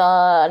it was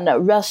on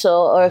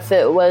Russell or if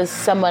it was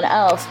someone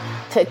else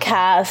to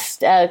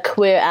cast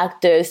queer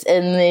actors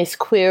in these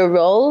queer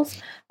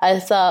roles. I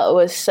thought it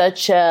was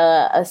such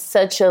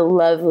a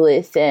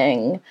lovely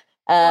thing.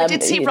 I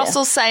did see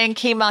Russell saying,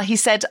 Kemah, he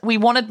said, we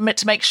wanted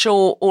to make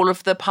sure all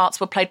of the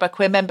parts were played by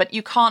queer men, but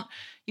you can't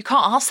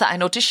ask that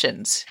in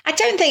auditions. I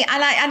don't think,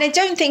 and I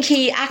don't think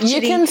he actually.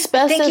 You can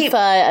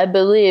specify, I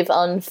believe,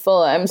 on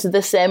forms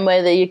the same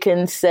way that you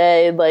can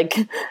say, like,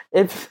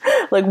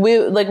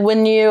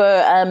 when you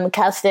are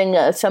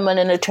casting someone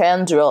in a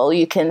trans role,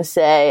 you can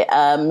say,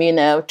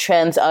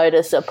 trans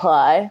artists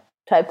apply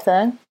type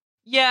thing.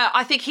 Yeah,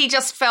 I think he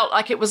just felt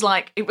like it was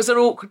an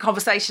awkward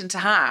conversation to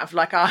have.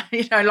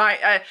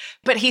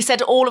 But he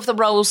said all of the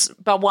roles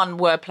but one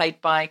were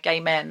played by gay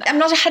men. I'm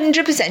not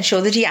 100%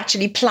 sure that he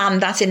actually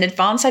planned that in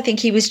advance. I think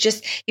he was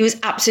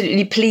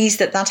absolutely pleased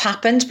that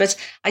happened, but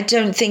I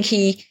don't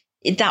think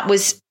that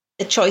was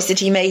a choice that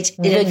he made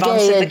in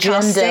advance of the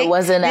casting. The agenda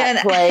wasn't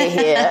at play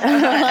here.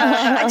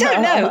 I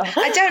don't know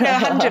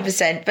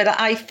 100%, but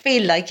I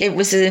feel like it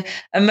was a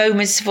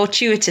moment's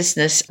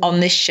fortuitousness on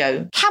this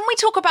show. Can we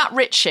talk about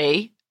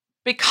Richie?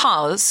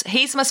 Because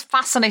he's the most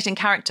fascinating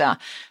character.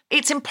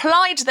 It's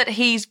implied that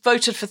he's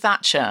voted for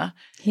Thatcher.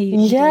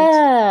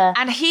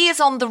 And he is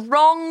on the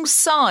wrong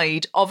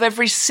side of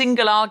every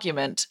single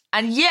argument.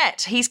 And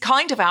yet he's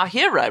kind of our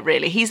hero,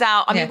 really. He's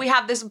we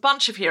have this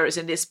bunch of heroes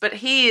in this, but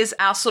he is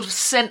our sort of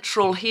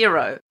central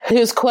hero.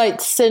 Who's quite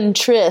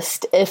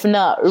centrist, if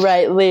not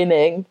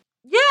right-leaning.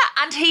 Yeah,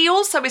 and he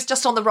also is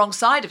just on the wrong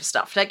side of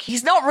stuff. Like,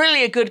 he's not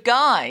really a good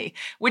guy,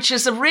 which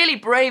is a really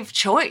brave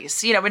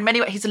choice. In many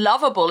ways, he's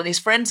lovable and his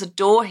friends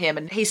adore him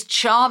and he's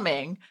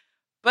charming.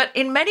 But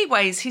in many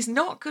ways, he's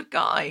not a good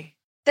guy.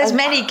 There's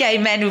many gay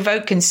men who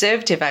vote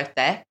Conservative out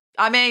there.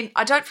 I mean,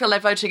 I don't feel they're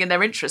voting in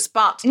their interests,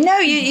 but... No,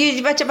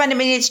 but I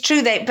mean, it's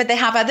true, but they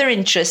have other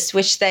interests,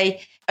 which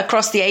they,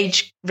 across the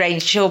age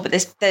range, sure, but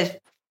there's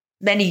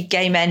many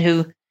gay men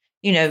who,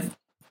 you know,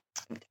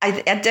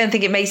 I don't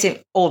think it makes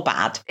it all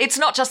bad. It's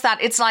not just that.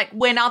 It's like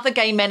when other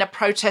gay men are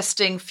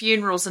protesting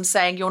funerals and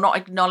saying you're not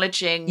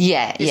acknowledging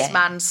this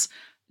man's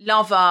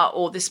lover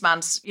or this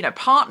man's, you know,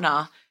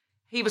 partner...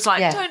 He was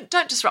like,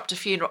 don't disrupt a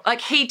funeral.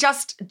 Like, he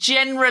just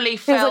generally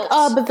felt... He was like,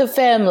 oh, but the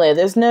family.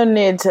 There's no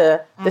need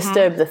to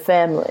disturb the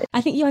family.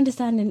 I think you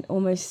understand and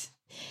almost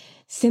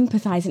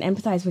sympathise and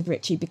empathise with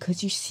Richie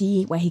because you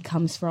see where he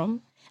comes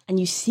from and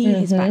you see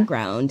his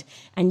background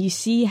and you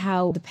see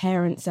how the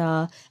parents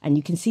are and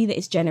you can see that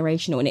it's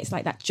generational and it's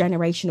like that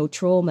generational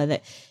trauma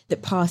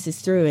that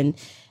passes through. And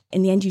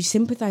in the end, you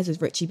sympathise with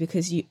Richie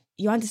because you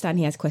understand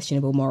he has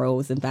questionable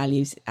morals and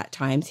values at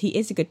times. He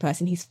is a good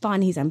person. He's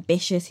fun. He's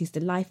ambitious. He's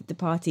the life of the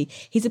party.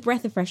 He's a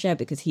breath of fresh air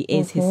because he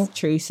is his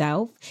true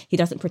self. He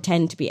doesn't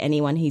pretend to be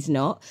anyone he's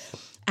not.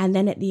 And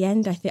then at the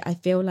end, I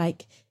feel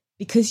like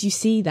because you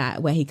see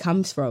that where he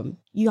comes from,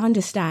 you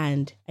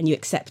understand and you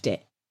accept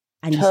it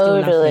and you still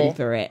love him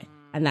for it.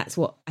 And that's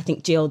what I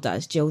think Jill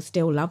does. Jill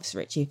still loves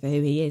Richie for who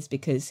he is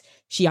because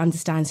she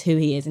understands who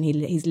he is and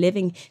he's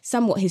living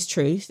somewhat his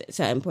truth. At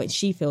certain points,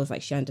 she feels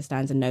like she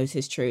understands and knows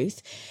his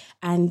truth.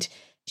 And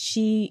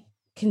she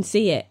can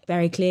see it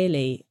very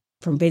clearly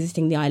from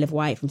visiting the Isle of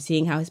Wight, from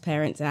seeing how his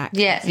parents act,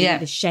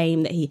 the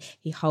shame that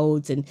he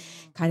holds and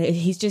kind of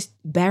he's just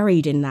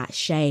buried in that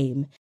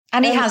shame.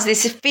 And he has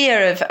this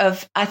fear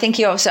of, I think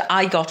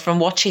I got from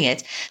watching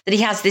it, that he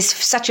has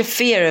such a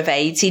fear of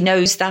AIDS. He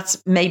knows that's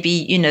maybe,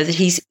 you know, that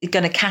he's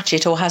going to catch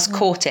it or has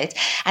caught it.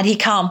 And he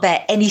can't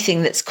bear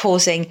anything that's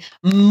causing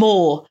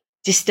more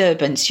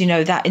disturbance, you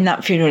know, that in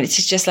that funeral.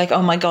 It's just like,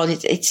 oh my God,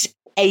 it's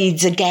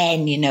AIDS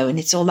again, you know, and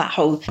it's all that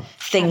whole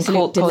thing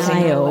absolute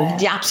denial.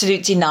 The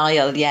absolute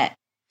denial, yeah.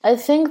 I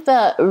think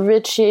that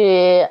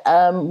Richie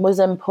was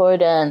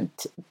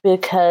important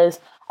because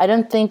I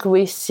don't think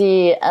we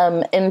see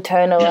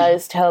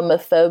internalized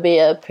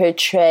homophobia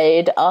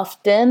portrayed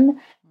often,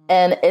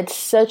 and it's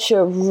such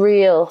a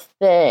real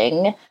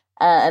thing.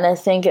 And I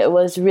think it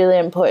was really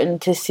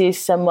important to see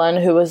someone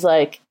who was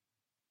like,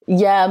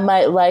 yeah, I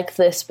might like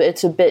this, but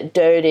it's a bit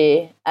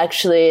dirty.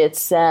 Actually,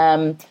 it's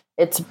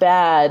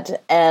bad.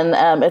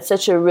 And it's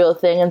such a real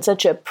thing and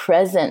such a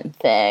present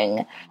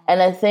thing.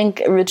 And I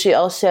think Richie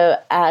also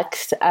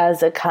acts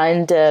as a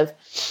kind of,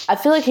 I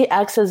feel like he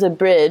acts as a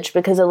bridge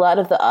because a lot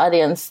of the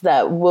audience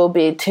that will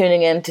be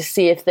tuning in to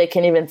see if they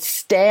can even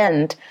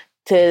stand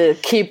to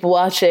keep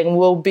watching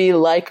will be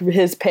like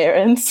his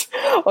parents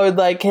or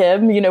like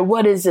him. You know,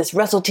 what is this?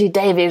 Russell T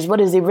Davies, what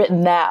has he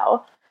written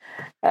now?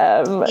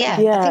 I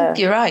think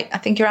you're right. I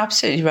think you're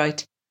absolutely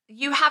right.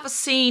 You have a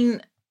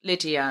scene,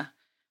 Lydia,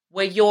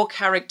 where your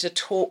character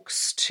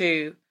talks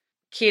to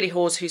Keely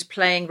Hawes, who's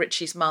playing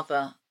Richie's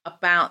mother,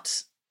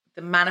 about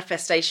the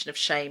manifestation of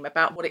shame,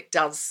 about what it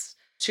does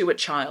to a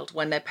child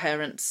when their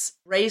parents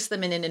raise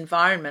them in an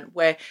environment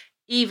where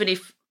even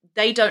if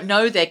they don't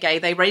know they're gay,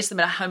 they raise them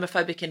in a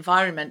homophobic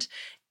environment.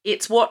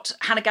 It's what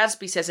Hannah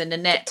Gadsby says in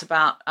Nanette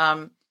about,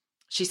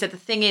 she said, the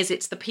thing is,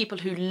 it's the people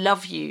who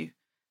love you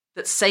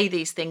that say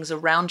these things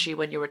around you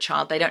when you're a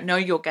child. They don't know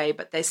you're gay,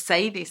 but they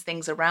say these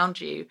things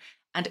around you.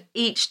 And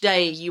each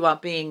day you are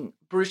being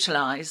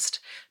brutalized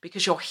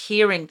because you're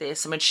hearing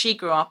this. And when she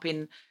grew up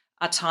in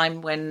a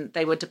time when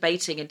they were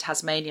debating in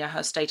Tasmania,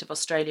 her state of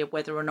Australia,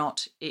 whether or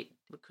not it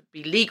could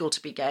be legal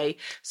to be gay.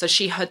 So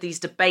she heard these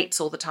debates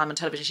all the time on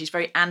television. She's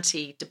very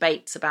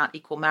anti-debates about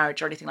equal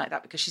marriage or anything like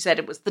that because she said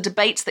it was the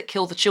debates that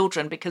kill the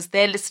children because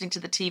they're listening to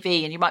the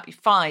TV and you might be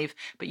 5,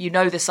 but you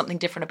know there's something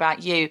different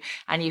about you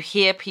and you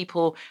hear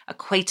people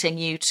equating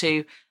you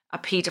to a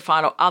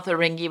paedophile or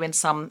othering you in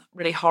some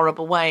really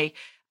horrible way.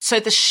 So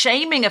the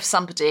shaming of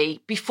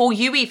somebody before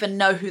you even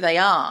know who they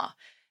are,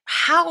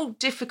 how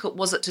difficult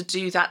was it to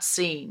do that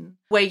scene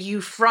where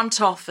you front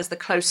off as the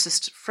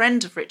closest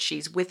friend of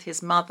Richie's with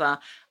his mother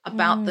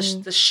about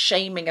the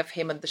shaming of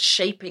him and the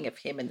shaping of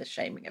him and the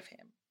shaming of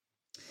him?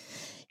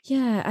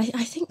 Yeah,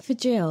 I think for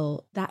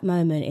Jill, that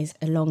moment is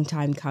a long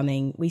time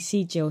coming. We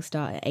see Jill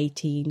start at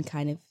 18,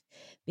 kind of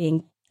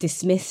being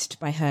dismissed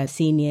by her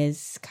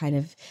seniors, kind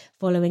of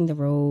following the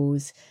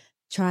rules,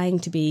 trying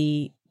to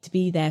be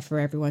there for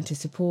everyone, to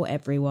support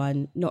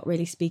everyone, not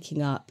really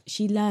speaking up.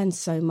 She learns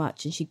so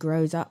much and she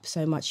grows up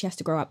so much. She has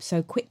to grow up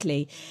so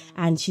quickly.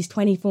 And she's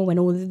 24 when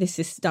all of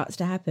this starts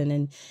to happen.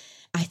 And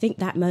I think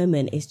that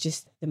moment is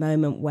just the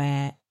moment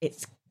where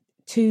it's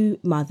two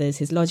mothers,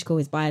 his logical,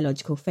 his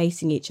biological,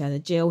 facing each other.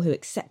 Jill, who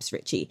accepts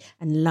Richie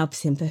and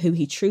loves him for who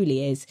he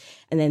truly is.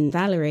 And then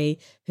Valerie,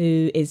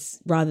 who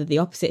is rather the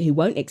opposite, who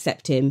won't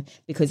accept him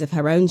because of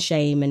her own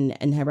shame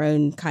and her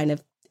own kind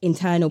of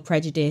internal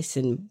prejudice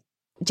and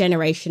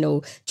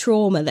generational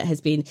trauma that has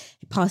been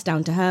passed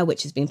down to her,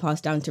 which has been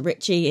passed down to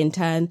Richie in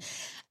turn.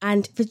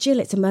 And for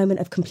Jill, it's a moment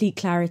of complete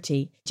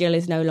clarity. Jill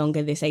is no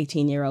longer this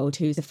 18-year-old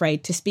who's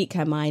afraid to speak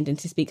her mind and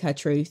to speak her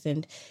truth.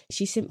 And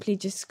she simply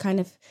just kind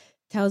of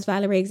tells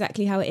Valerie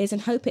exactly how it is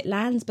and hope it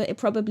lands, but it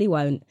probably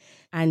won't.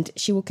 And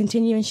she will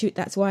continue and shoot.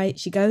 That's why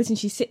she goes and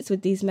she sits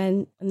with these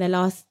men on their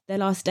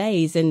last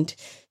days, and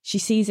she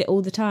sees it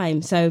all the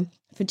time. So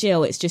for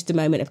Jill, it's just a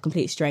moment of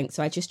complete strength.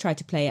 So I just tried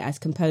to play it as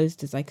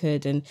composed as I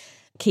could. And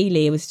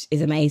Keely is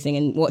amazing.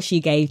 And what she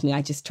gave me,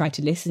 I just tried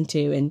to listen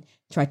to and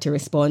tried to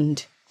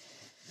respond.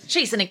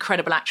 She's an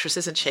incredible actress,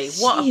 isn't she?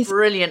 What a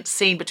brilliant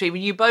scene between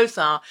you both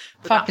are.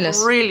 Fabulous.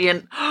 That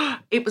brilliant.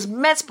 It was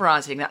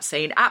mesmerising, that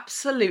scene.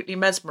 Absolutely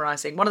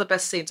mesmerising. One of the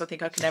best scenes I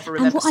think I can ever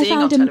remember seeing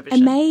on television. And what I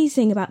found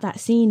amazing about that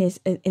scene is,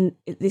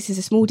 this is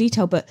a small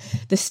detail, but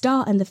the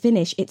start and the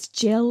finish, it's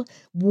Jill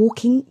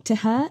walking to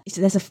her. So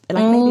there's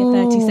maybe a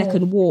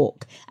 30-second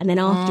walk, and then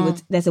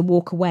afterwards there's a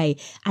walk away.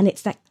 And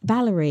it's that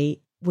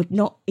Valerie would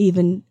not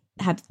even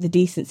have the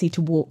decency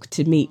to walk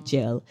to meet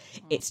Jill.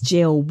 It's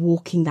Jill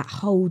walking that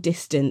whole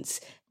distance.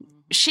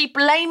 She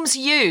blames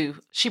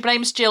you. She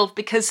blames Jill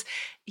because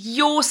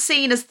you're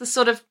seen as the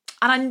sort of,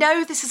 and I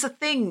know this is a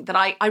thing that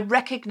I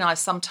recognise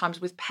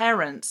sometimes with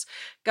parents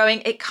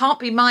going, it can't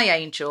be my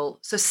angel.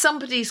 So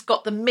somebody's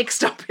got them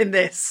mixed up in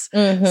this.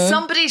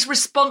 Somebody's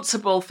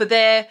responsible for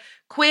their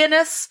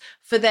queerness,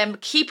 for them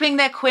keeping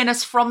their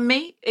queerness from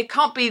me. It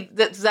can't be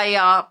that they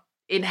are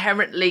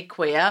inherently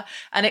queer,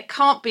 and it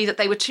can't be that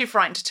they were too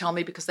frightened to tell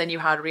me because they knew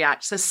how to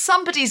react. So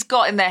somebody's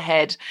got in their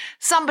head,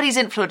 somebody's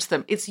influenced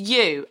them. It's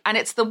you. And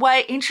it's the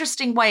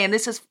interesting way, and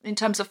this is in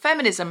terms of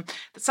feminism,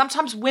 that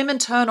sometimes women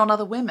turn on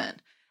other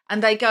women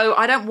and they go,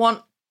 I don't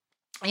want,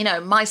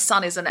 my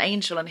son is an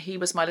angel and he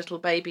was my little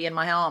baby in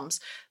my arms.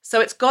 So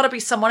it's got to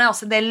be someone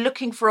else. And they're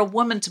looking for a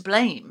woman to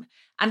blame.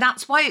 And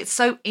that's why it's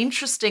so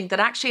interesting that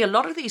actually a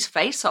lot of these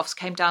face-offs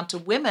came down to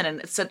women.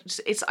 And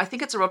I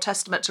think it's a real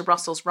testament to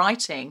Russell's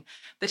writing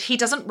that he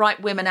doesn't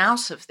write women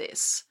out of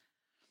this.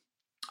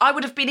 I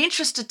would have been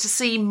interested to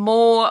see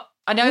more.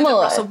 I know that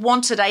Russell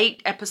wanted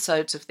 8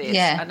 episodes of this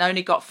and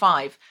only got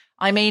 5.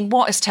 I mean,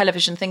 what is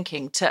television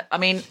thinking?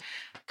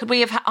 Could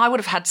we have? I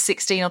would have had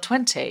 16 or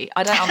 20.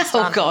 I don't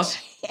understand. Oh, God.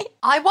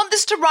 I want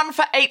this to run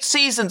for 8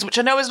 seasons, which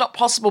I know is not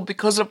possible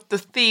because of the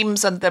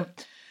themes and the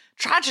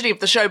tragedy of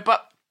the show,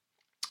 but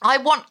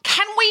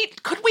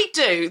could we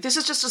do, this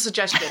is just a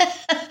suggestion,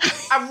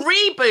 a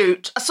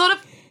reboot, a sort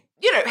of,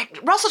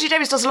 Russell T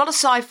Davies does a lot of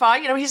sci-fi,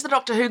 he's the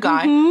Doctor Who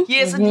guy,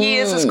 years and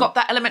years has got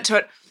that element to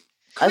it.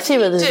 I see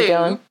where this is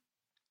going.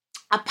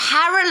 A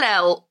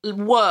parallel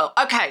world.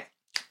 Okay,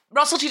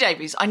 Russell T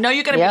Davies, I know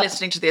you're going to be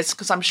listening to this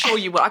because I'm sure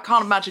you will. I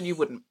can't imagine you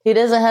wouldn't. He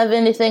doesn't have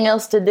anything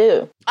else to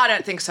do. I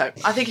don't think so.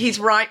 I think he's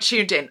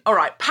tuned in. All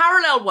right,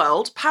 parallel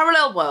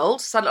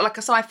world, so like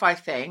a sci-fi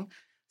thing.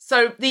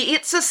 So the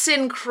It's a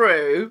Sin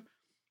crew,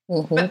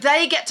 but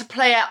they get to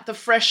play out the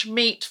fresh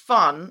meat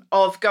fun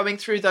of going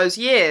through those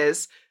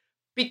years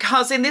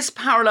because in this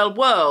parallel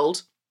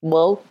world,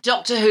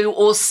 Doctor Who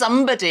or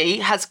somebody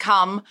has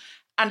come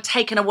and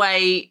taken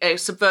away,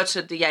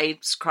 subverted the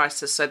AIDS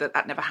crisis so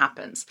that never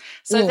happens.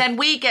 So then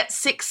we get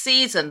 6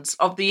 seasons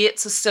of the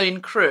It's a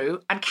Sin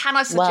crew. And can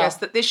I suggest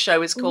that this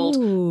show is called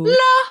La?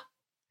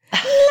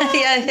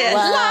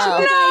 Wow.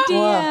 Good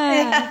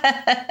idea.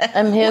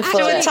 I'm here for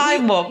it.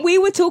 Time warp. We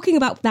were talking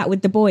about that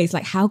with the boys,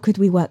 like how could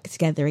we work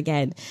together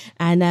again?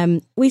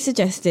 And we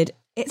suggested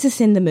It's a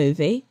Sin the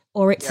movie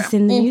or It's a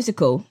Sin the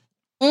musical.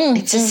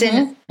 It's a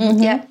Sin.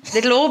 Yeah,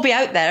 it'll all be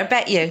out there, I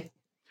bet you.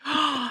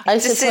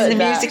 It's a Sin the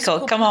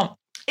musical. Come on.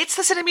 It's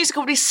a Sin the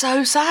musical would be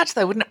so sad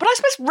though, wouldn't it? But I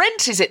suppose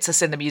Rent is It's a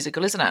Sin the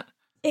musical, isn't it?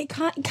 It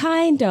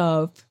kind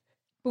of.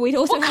 But we'd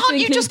also have can't to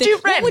you include just do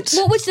Rent?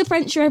 What would the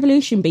French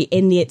Revolution be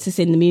in the It's a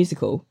Sin the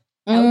musical?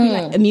 That would be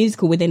like a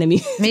musical within a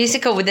musical.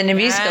 Musical within a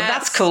musical. Yes.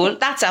 That's cool.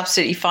 That's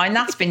absolutely fine.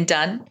 That's been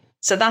done.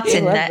 So that's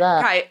in love there.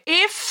 that. Okay,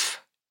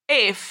 if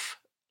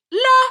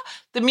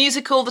the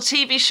musical, the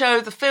TV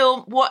show, the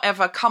film,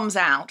 whatever comes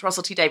out,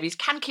 Russell T Davies,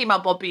 can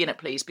Kemah Bob be in it,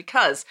 please?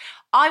 Because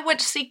I went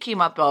to see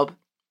Kemah Bob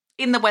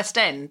in the West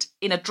End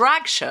in a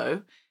drag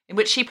show in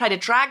which she played a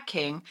drag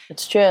king.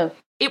 It's true.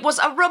 It was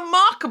a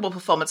remarkable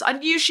performance. I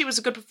knew she was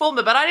a good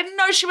performer, but I didn't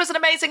know she was an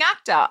amazing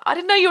actor. I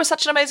didn't know you were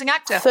such an amazing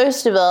actor.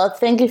 First of all,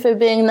 thank you for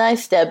being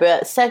nice,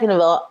 Deborah. Second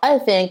of all, I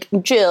think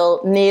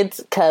Jill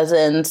needs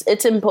cousins.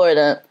 It's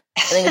important.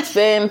 I think it's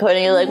very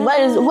important. You're like,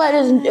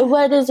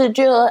 why does a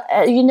Jill,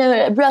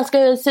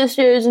 Brasco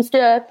sisters and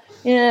stuff,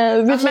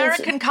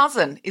 American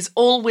cousin is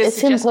always it's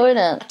suggested.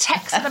 important. A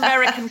Texan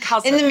American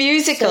cousin. In the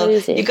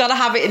musical. So You've got to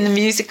have it in the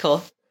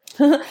musical.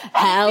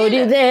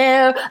 Howdy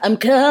there, I'm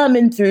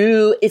coming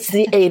through. It's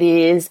the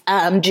 80s.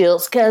 I'm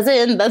Jill's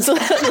cousin. That's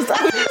what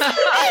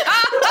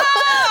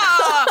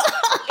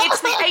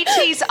It's the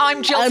 80s.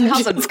 I'm Jill's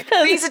cousin.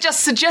 These are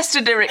just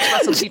suggested lyrics,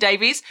 Russell T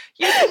Davies.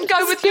 You can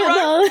go with your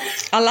own.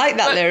 I like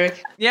that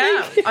lyric.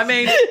 Yeah, I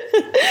mean,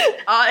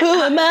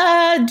 Who am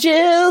I,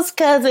 Jill's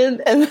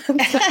cousin?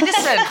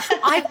 listen,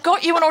 I've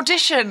got you an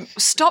audition.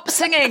 Stop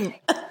singing.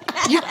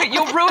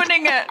 You're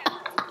ruining it.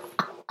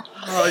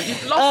 Oh,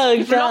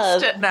 you've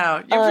lost it now.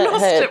 You've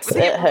lost it with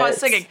him by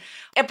singing.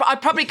 I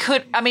probably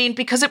could,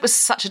 because it was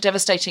such a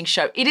devastating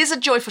show. It is a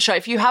joyful show.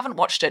 If you haven't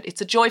watched it, it's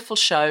a joyful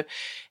show.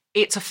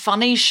 It's a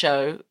funny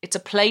show. It's a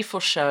playful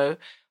show.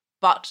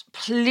 but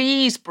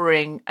please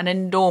bring an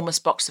enormous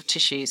box of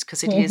tissues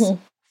because it is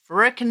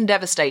freaking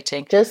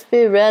devastating. Just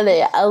be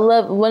ready. I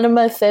love one of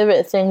my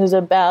favorite things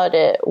about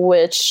it,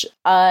 which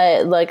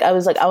I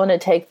was like, I want to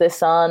take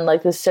this on.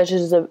 Like, this such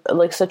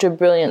a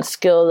brilliant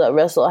skill that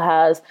Russell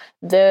has.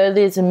 There are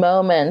these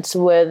moments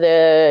where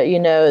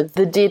they're,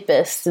 the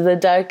deepest, the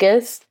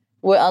darkest.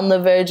 We're on the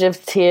verge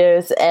of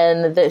tears,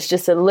 and there's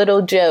just a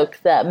little joke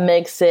that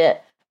makes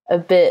it a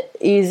bit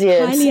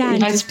easier.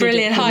 That's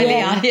brilliant.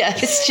 Leanne. Yeah,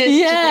 it's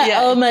just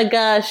Oh my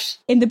gosh!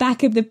 In the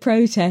back of the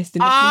protest in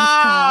the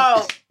police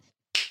car.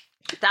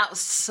 That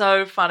was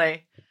so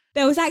funny.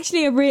 There was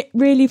actually a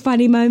really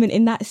funny moment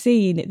in that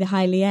scene, the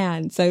Hi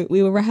Leanne. So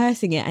we were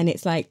rehearsing it, and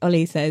it's like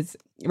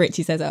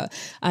Richie says, "Oh,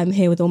 I'm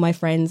here with all my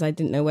friends. I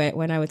didn't know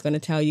when I was going to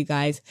tell you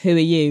guys. Who are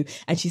you?"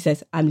 And she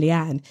says, "I'm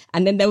Leanne."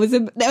 And then there was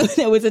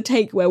a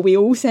take where we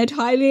all said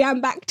Hi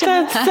Leanne back to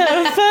her. That's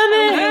so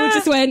funny. And we all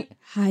just went,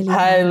 Hi Leanne.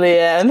 Hi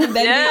Leanne.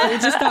 Then we all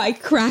just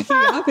started cracking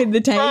up in the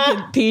take,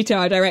 and Peter,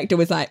 our director,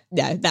 was like,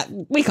 "No,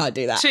 we can't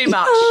do that. Too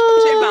much.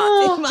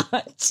 Too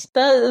much."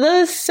 That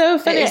was so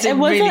funny. It was a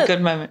really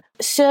good moment.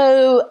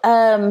 So,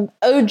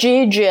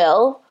 OG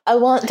Jill, I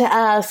want to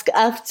ask,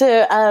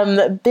 after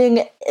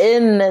being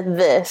in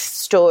this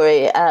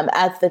story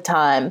at the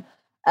time,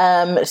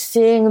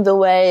 seeing the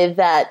way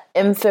that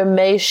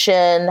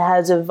information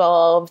has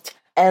evolved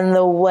and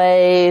the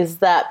ways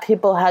that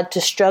people had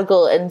to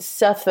struggle and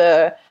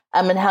suffer,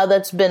 and how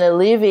that's been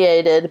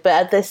alleviated, but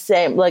at the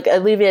same,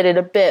 alleviated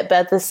a bit, but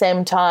at the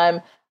same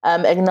time,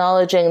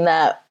 acknowledging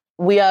that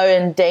we are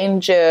in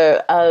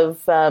danger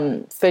of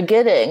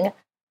forgetting.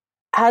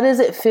 How does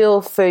it feel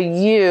for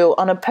you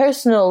on a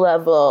personal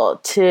level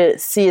to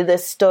see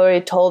this story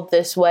told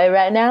this way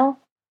right now?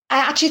 I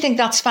actually think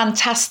that's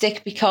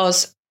fantastic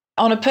because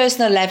on a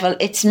personal level,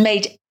 it's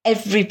made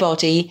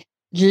everybody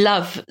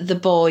love the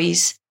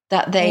boys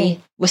that they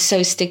were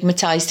so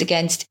stigmatized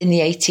against in the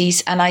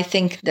 80s. And I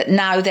think that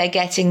now they're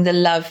getting the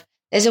love.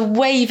 There's a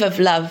wave of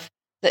love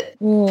that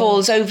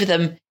falls over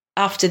them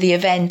after the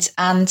event.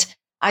 And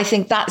I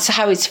think that's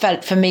how it's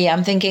felt for me.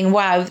 I'm thinking,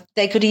 wow,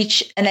 they could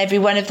each and every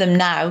one of them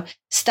now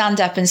stand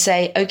up and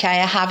say,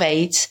 okay, I have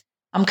AIDS.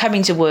 I'm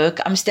coming to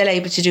work. I'm still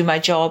able to do my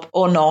job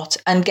or not,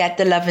 and get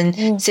the love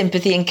and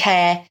sympathy and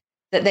care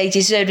that they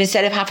deserve,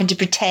 instead of having to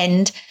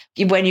pretend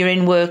when you're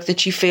in work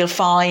that you feel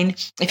fine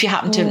if you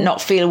happen to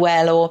not feel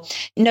well, or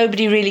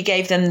nobody really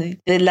gave them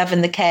the love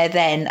and the care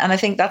then. And I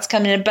think that's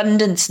come in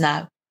abundance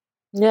now.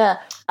 Yeah,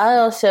 I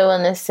also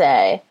want to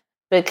say,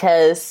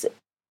 because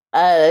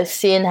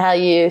seeing how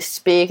you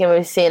speak and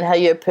we've seen how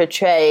you're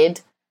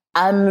portrayed,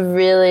 I'm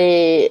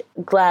really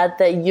glad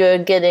that you're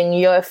getting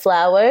your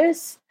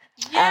flowers.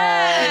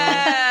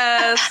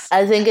 Yes.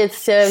 I think it's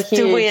so huge. It's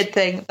a weird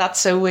thing. That's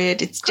so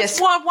weird. It's just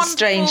what a wonderful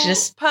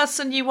strangeness.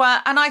 Person you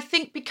were. And I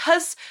think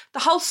because the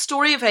whole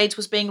story of AIDS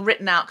was being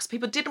written out, because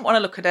people didn't want to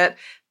look at it,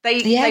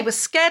 they were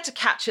scared to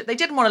catch it. They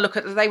didn't want to look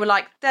at it. They were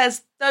like,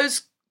 there's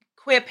those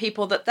queer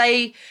people that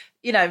they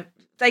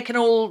can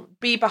all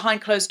be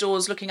behind closed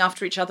doors looking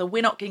after each other.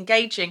 We're not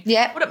engaging.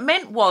 Yeah. What it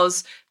meant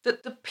was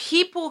that the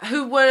people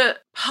who were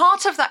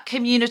part of that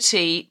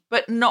community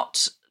but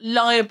not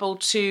liable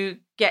to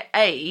get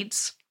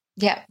AIDS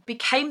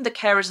became the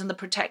carers and the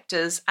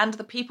protectors and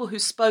the people who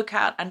spoke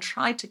out and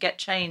tried to get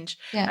change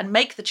and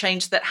make the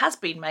change that has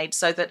been made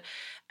so that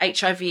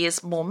HIV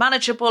is more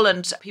manageable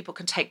and people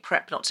can take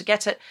PrEP not to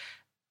get it.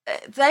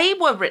 They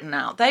were written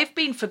out. They've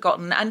been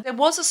forgotten. And there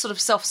was a sort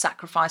of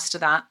self-sacrifice to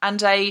that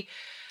and a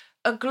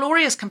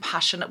glorious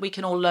compassion that we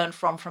can all learn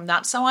from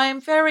that. So I am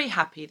very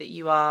happy that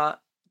you are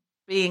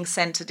being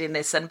centered in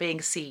this and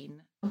being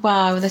seen.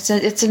 Wow, it's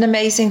an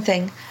amazing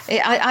thing.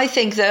 I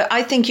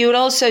think you will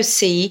also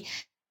see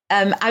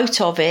out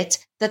of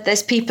it that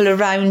there's people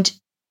around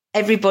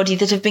everybody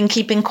that have been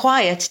keeping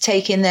quiet,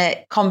 taking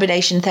their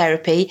combination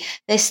therapy.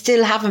 They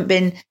still haven't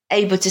been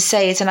able to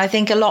say it. And I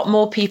think a lot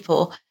more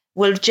people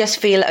will just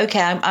feel,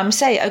 okay, I'm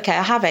saying, okay,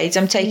 I have AIDS,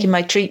 I'm taking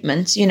my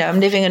treatments, I'm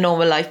living a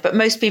normal life. But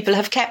most people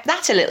have kept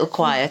that a little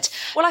quiet.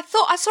 Well, I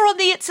saw on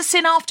the It's a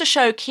Sin after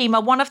show,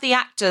 Kemah, one of the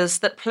actors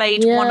that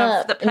played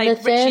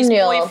Richie's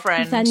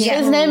boyfriend. Nathaniel.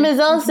 His name is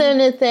also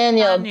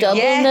Nathaniel.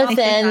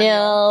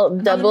 Nathaniel,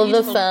 double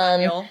the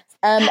fun.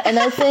 And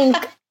I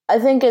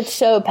think it's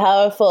so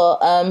powerful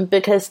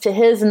because to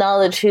his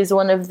knowledge, he's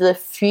one of the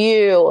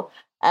few,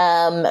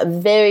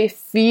 very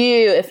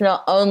few, if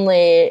not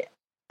only,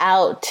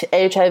 out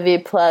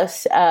HIV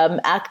plus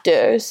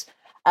actors.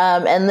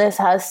 And this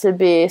has to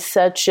be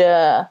such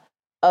a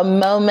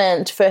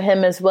moment for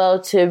him as well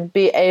to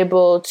be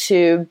able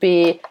to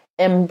be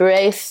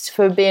embraced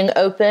for being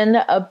open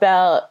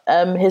about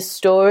his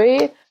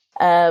story.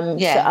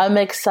 So I'm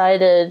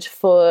excited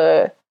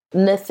for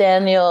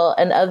Nathaniel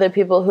and other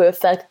people who are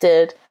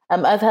affected.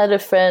 I've had a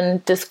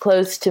friend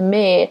disclose to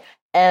me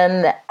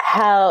and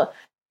how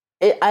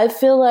I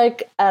feel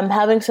like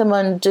having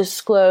someone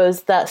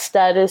disclose that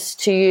status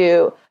to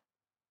you,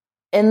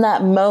 in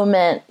that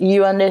moment,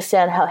 you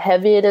understand how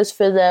heavy it is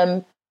for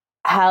them,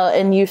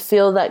 and you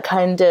feel that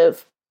kind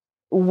of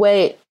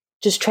weight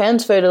just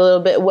transferred a little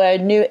bit, where I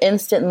knew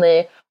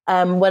instantly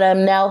what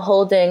I'm now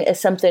holding is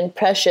something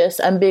precious.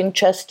 I'm being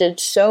trusted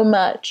so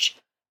much.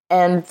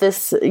 And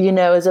this,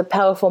 is a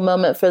powerful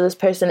moment for this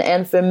person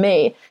and for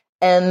me.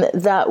 And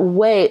that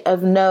weight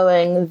of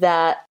knowing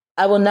that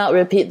I will not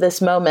repeat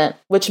this moment,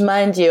 which,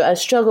 mind you, I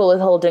struggle with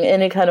holding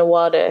any kind of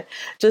water.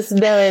 Just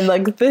knowing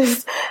like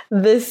this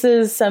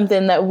is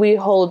something that we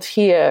hold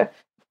here.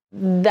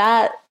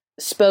 That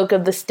spoke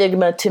of the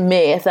stigma to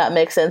me, if that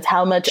makes sense,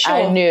 how much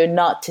I knew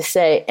not to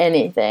say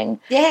anything.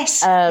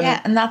 Yes.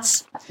 And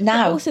that's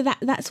now. But also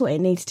that's what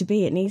it needs to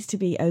be. It needs to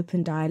be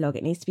open dialogue.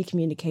 It needs to be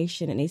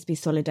communication. It needs to be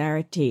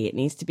solidarity. It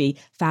needs to be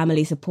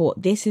family support.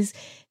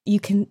 You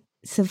can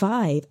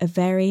survive a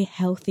very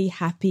healthy,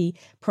 happy,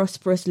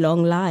 prosperous,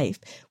 long life.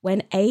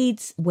 When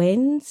AIDS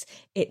wins,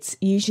 it's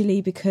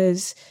usually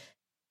because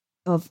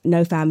of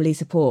no family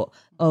support,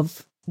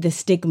 of the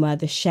stigma,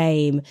 the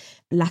shame,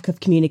 lack of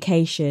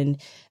communication,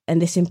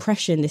 and this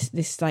impression,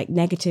 this like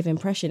negative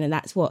impression. And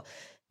that's what,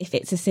 if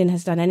It's a Sin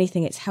has done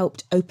anything, it's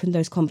helped open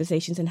those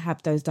conversations and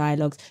have those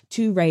dialogues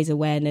to raise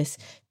awareness,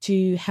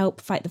 to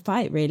help fight the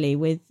fight, really,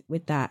 with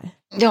that.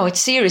 No, it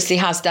seriously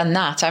has done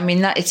that. I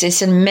mean,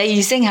 it's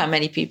amazing how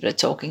many people are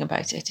talking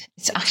about it.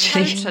 It's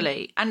actually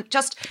totally, and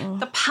just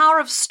the power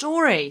of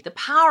story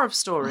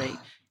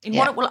in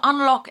what it will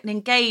unlock and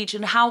engage,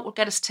 and how it will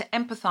get us to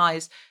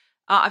empathise.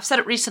 I've said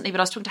it recently, but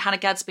I was talking to Hannah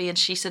Gadsby, and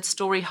she said,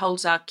 "Story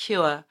holds our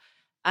cure,"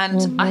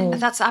 and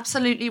that's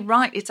absolutely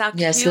right. It's our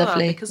cure,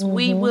 lovely. Because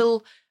we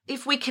will,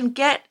 if we can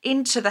get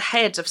into the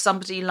head of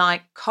somebody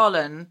like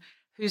Colin,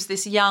 who's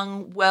this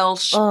young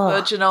Welsh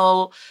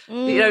virginal,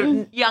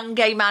 young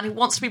gay man who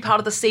wants to be part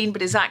of the scene,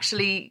 but is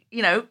actually,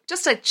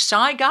 just a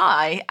shy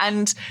guy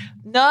and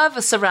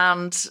nervous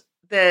around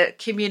the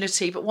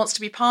community, but wants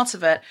to be part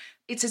of it.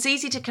 It's as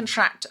easy to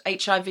contract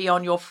HIV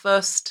on your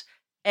first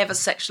ever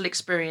sexual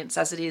experience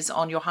as it is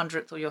on your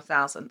 100th or your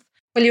 1000th.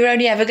 Well, you're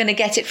only ever going to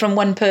get it from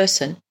one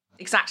person.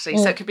 Exactly.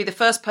 So it could be the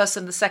first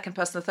person, the second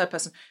person, the third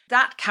person.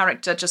 That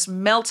character just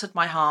melted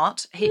my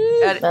heart.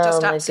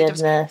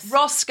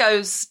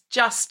 Roscoe's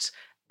just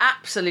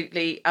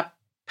absolutely a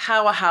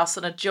powerhouse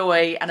and a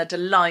joy and a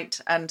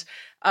delight. And,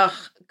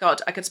 oh,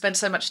 God, I could spend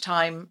so much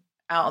time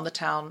out on the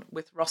town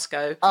with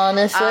Roscoe.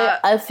 Honestly,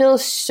 I feel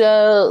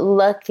so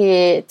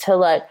lucky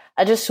to,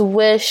 I just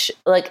wish,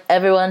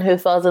 everyone who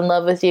falls in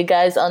love with you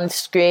guys on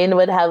screen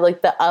would have,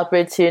 the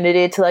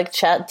opportunity to,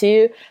 chat to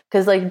you.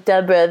 Because,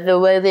 Deborah, the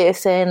way that you're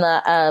saying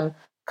that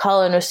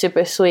Colin was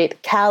super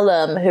sweet,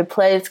 Callum, who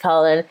plays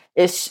Colin,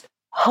 is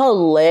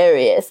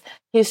hilarious.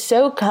 He's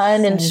so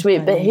kind and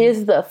sweet, but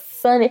he's the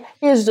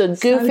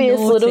goofiest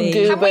little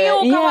goober. Can we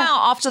all go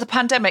out after the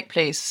pandemic,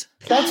 please?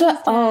 That's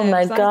what. Oh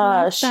my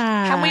gosh!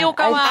 Can we all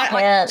go out?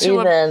 Can't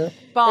even. A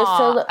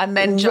bar and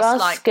then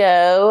just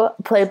Roscoe,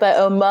 played by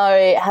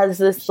Omari, has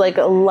this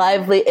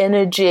lively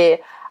energy.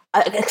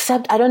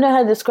 Except I don't know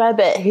how to describe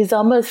it. He's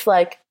almost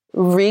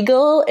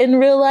regal in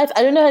real life.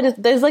 I don't know how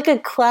to. There's a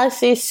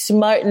classy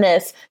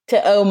smartness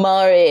to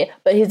Omari,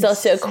 but he's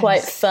also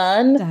quite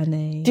fun.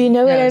 Stunning. Do you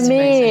know what I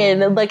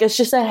mean? Amazing. It's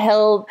just a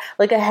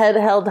head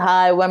held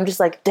high where I'm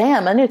just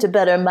damn, I need to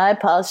better my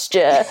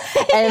posture.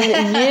 And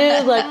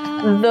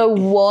you, the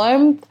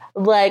warmth,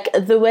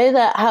 the way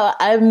that how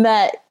I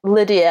met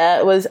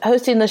Lydia was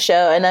hosting the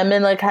show, and I'm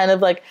in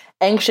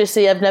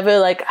anxiously. I've never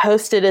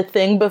hosted a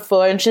thing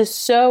before, and she's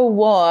so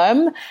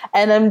warm,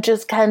 and I'm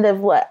just kind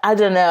of I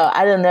don't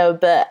know,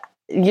 but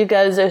you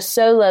guys are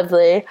so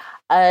lovely.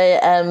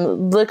 I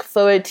look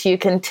forward to you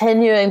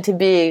continuing to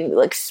be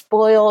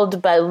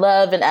spoiled by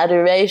love and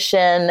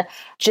adoration.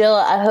 Jill,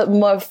 I hope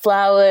more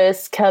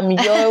flowers come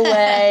your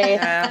way.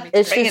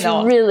 It's just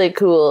really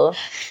cool.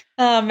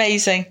 Oh,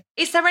 amazing.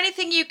 Is there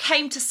anything you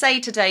came to say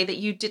today that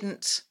you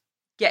didn't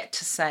get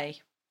to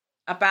say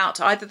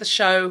about either the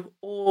show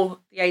or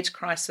the AIDS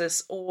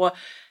crisis, or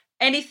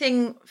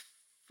anything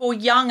for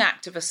young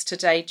activists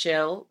today,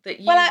 Jill?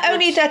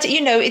 Only that,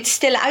 it's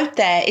still out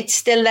there.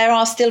 There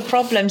are still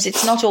problems.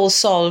 It's not all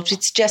solved.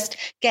 It's just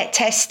get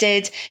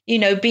tested,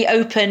 be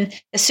open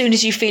as soon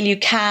as you feel you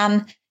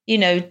can,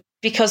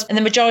 because in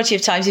the majority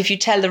of times, if you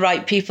tell the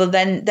right people,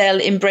 then they'll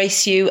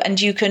embrace you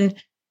and you can,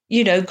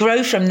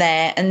 grow from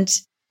there. And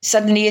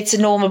suddenly it's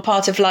a normal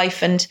part of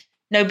life and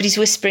nobody's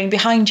whispering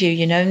behind you,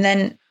 and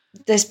then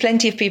there's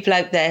plenty of people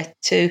out there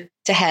to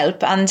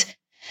help. And,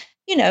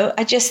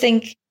 I just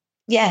think,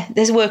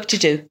 there's work to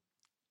do.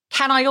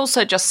 Can I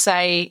also just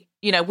say,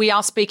 we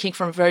are speaking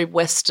from a very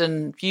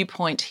Western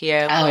viewpoint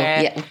here. Oh,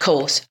 where, yeah, of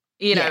course.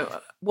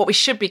 What we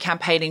should be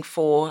campaigning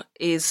for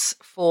is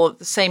for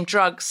the same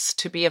drugs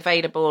to be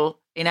available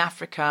in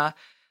Africa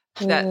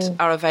that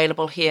are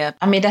available here.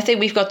 I mean, I think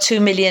we've got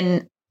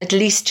at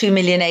least 2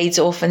 million AIDS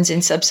orphans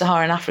in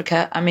sub-Saharan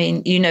Africa. I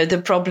mean,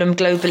 the problem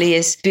globally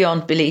is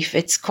beyond belief.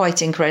 It's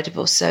quite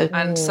incredible. So,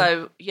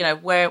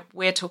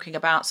 we're talking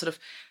about sort of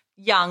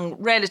young,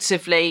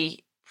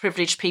 relatively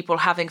privileged people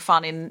having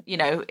fun in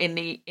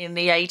the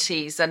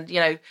 80s,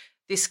 and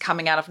this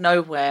coming out of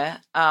nowhere.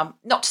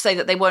 Not to say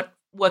that they weren't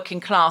working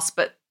class,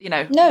 but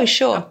no,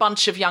 sure, a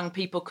bunch of young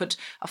people could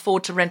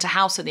afford to rent a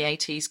house in the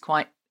 80s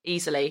quite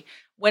easily.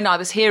 when I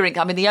was hearing,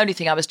 I mean, the only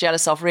thing I was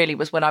jealous of really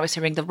was when I was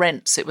hearing the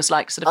rents. It was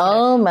like sort of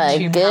Oh my £2 a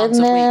week goodness.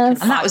 and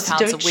And that was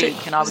 £5 a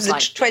week, and I was like,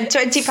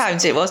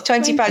 £20. It was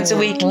 £20 a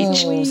week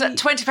each. was that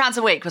 £20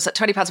 a week? Was that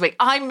 £20 a week?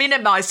 I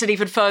minimised it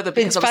even further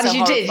because I was so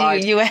you did.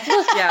 horrified. You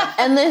Yeah.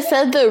 And they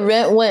said the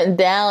rent went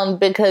down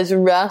because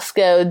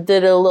Roscoe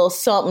did a little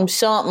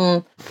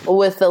something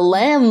with the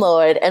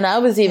landlord, and I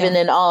was even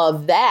in awe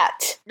of that.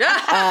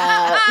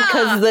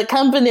 Because the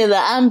company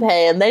that I'm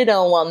paying, they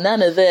don't want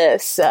none of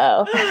this.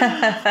 So,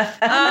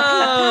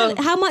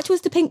 How much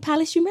was the Pink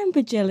Palace? You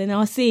remember, Jill, in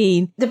our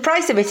scene? The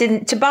price of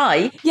it to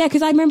buy, Yeah,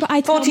 because I remember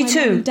I told my 42.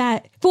 mum and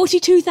dad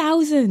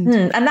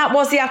 42,000. and that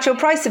was the actual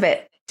price of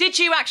it. Did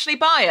you actually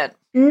buy it?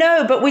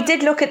 No, but we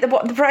did look at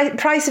what the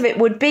price of it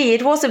would be.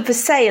 It wasn't for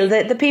sale.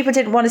 The people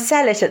didn't want to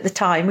sell it at the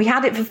time. We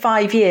had it for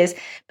 5 years,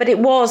 but it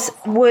was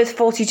worth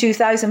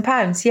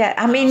 £42,000. Yeah,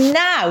 I mean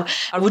now,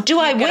 I wish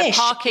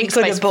we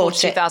could have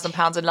bought it.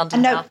 £42,000 in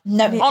London No,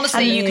 now. no.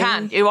 Honestly, you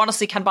can. You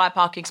honestly can buy a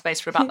parking space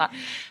for about that.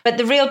 But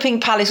the real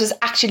Pink Palace was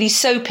actually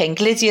so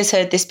pink. Lydia's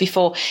heard this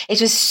before. It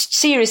was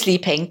seriously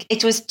pink.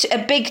 It was a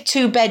big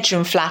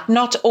 2-bedroom flat,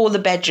 not all the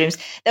bedrooms.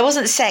 There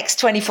wasn't sex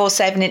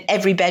 24/7 in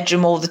every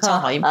bedroom all the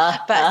time,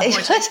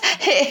 but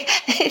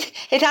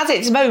it had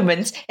its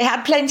moments. It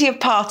had plenty of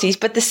parties,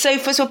 but the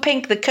sofas were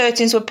pink, the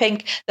curtains were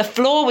pink, the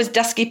floor was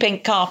dusky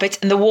pink carpet,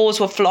 and the walls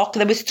were flock.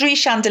 There was 3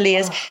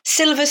 chandeliers,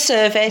 silver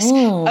service,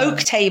 oak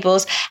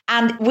tables,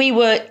 and we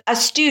were,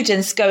 as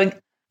students, going,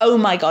 oh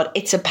my God,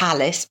 it's a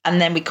palace. And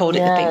then we called it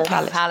the Pink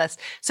Palace.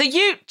 So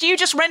you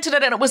just rented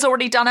it and it was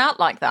already done out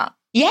like that?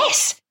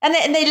 Yes. And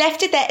they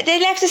left it there. They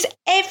left us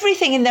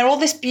everything in there, all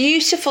this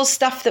beautiful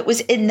stuff that was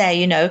in there,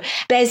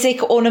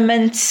 Bezic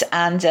ornaments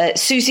and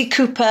Susie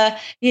Cooper,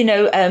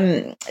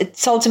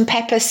 salt and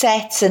pepper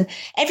sets, and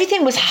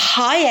everything was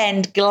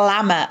high-end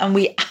glamour, and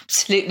we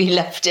absolutely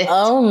loved it.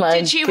 oh my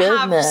Did you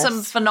goodness. have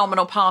some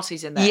phenomenal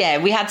parties in there? Yeah,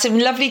 we had some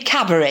lovely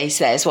cabarets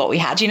there is what we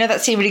had. You know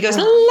that scene where he goes,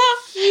 la?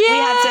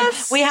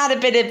 Yes. We had a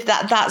bit of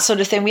that sort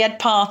of thing. We had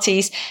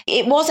parties.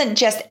 It wasn't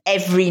just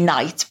every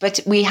night, but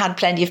we had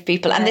plenty of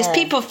people. And there's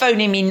people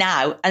phoning me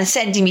now and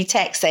sending me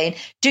texts saying,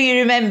 do you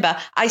remember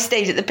I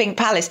stayed at the Pink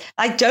Palace?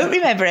 I don't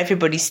remember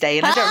everybody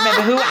staying. I don't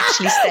remember who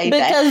actually stayed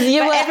there. Because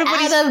you were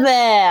out of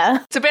there.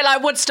 It's a bit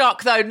like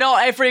Woodstock, though.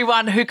 Not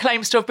everyone who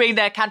claims to have been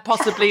there can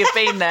possibly have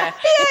been there.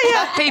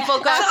 Yeah. People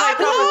go, So I'm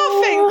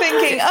laughing,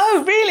 thinking,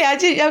 oh, really? I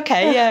did.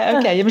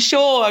 Okay. I'm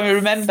sure I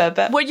remember.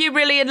 But were you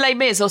really in Les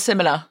Mis or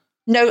similar?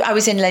 no, I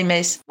was in Les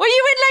Mis. Were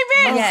you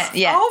in Les Mis?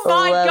 Yeah. Oh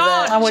my Love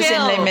God, it. I was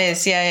Jill. in Les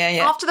Mis.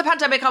 Yeah. After the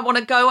pandemic, I want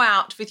to go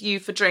out with you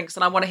for drinks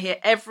and I want to hear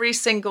every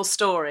single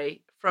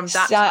story from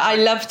that So I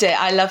time. loved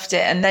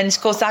it. And then,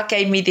 of course, that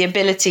gave me the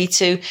ability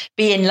to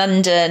be in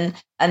London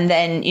and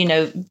then,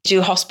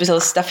 do hospital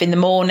stuff in the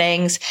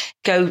mornings,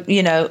 go,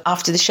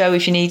 after the show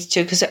if you needed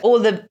to, because all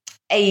the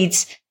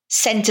AIDS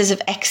centres of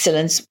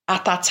excellence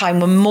at that time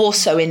were more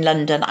so in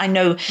London. I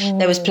know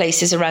there was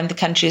places around the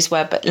country as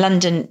well, but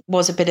London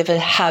was a bit of a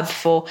hub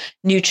for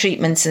new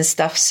treatments and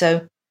stuff.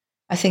 So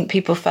I think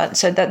people felt,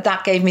 so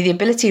that gave me the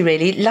ability,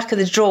 really. Luck of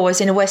the draw, I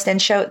was in a West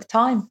End show at the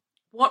time.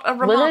 What a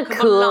remarkable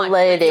cool life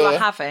lady. that you are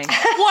having.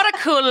 What a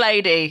cool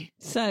lady.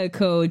 So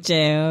cool,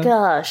 Jill.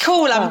 Gosh.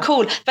 Cool, I'm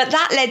cool. But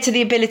that led to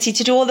the ability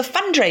to do all the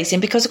fundraising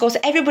because, of course,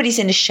 everybody's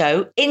in a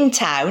show in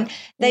town.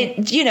 They,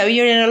 you're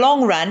in a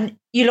long run.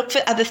 You look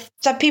for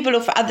people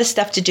look for other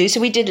stuff to do.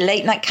 So we did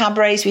late night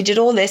cabarets. We did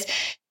all this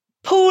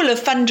pool of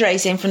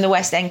fundraising from the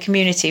West End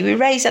community. We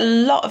raised a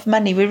lot of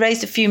money. We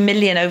raised a few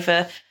million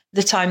over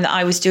the time that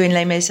I was doing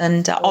Les Mis,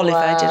 and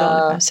Oliver did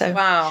Oliver. So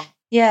Wow.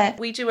 yeah.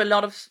 We do a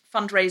lot of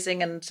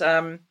fundraising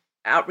and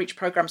outreach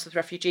programs with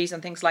refugees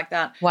and things like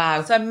that.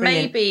 Wow. So Brilliant.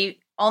 maybe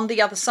on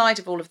the other side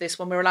of all of this,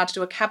 when we're allowed to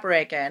do a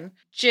cabaret again,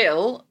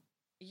 Jill,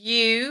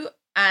 you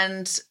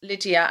and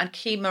Lydia and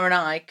Kemah and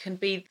I can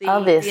be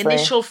the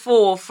initial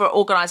 4 for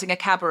organising a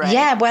cabaret.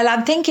 Yeah, well,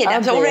 I'm thinking,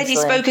 I've already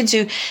Obviously. spoken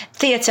to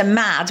Theatre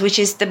Mad, which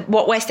is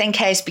what West End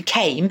Cares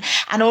became,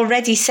 and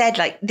already said,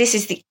 this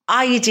is the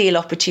ideal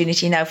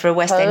opportunity now for a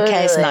West End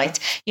Cares night,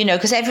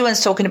 because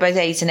everyone's talking about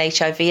AIDS and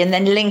HIV, and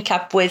then link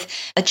up with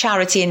a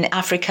charity in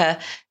Africa,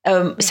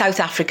 South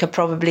Africa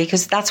probably,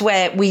 because that's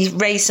where we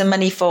raised some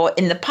money for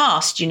in the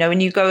past,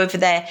 and you go over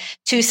there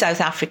to South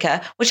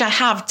Africa, which I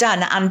have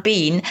done and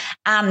been,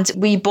 and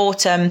we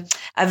bought a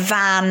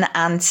van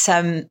and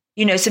some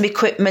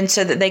equipment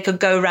so that they could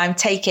go around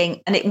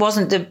taking, and it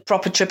wasn't the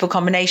proper triple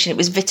combination. It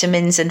was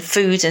vitamins and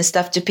food and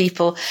stuff to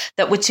people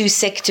that were too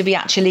sick to be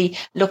actually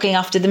looking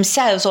after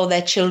themselves or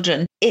their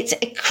children. It's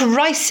a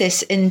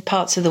crisis in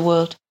parts of the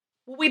world.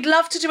 We'd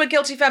love to do a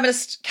Guilty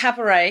Feminist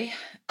cabaret.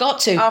 Got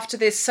to. After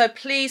this. So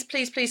please,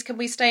 can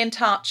we stay in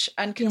touch?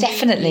 And can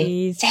Definitely.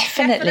 we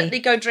definitely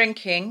go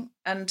drinking?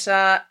 And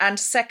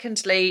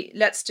secondly,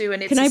 let's do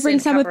an It's Can a I bring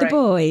Sin some of the cabaret.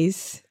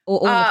 boys?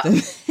 Or all of them?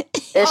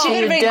 If you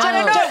I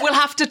don't know. We'll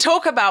have to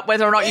talk about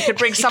whether or not you could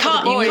bring some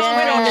of the boys.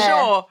 We're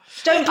not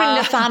Oh. Don't bring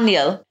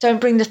Nathaniel. Don't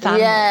bring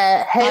Nathaniel.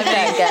 Yeah, hate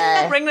that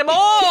guy. Bring them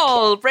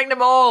all. Bring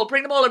them all.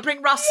 Bring them all. And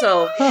bring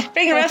Russell.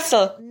 Bring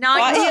Russell.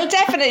 Nice. Well, he'll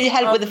definitely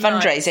help with the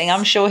Nice. fundraising.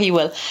 I'm sure he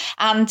will.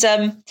 And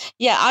I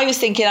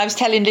was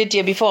telling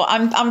Lydia before,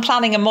 I'm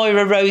planning a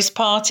Moira Rose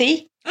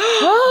party.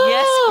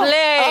 Yes,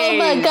 please. Oh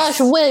my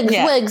gosh, wigs.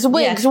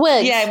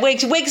 Yeah,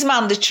 wigs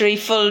mandatory,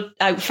 full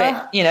outfit,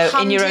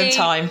 in your own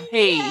time.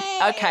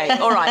 Okay,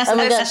 all right. So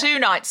there's 2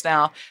 nights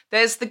now.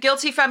 There's the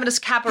Guilty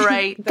Feminist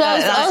Cabaret.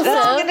 Guys,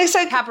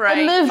 also, Cabaret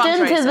I moved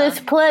into fundraiser. this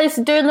place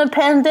during the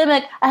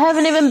pandemic. I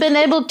haven't even been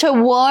able to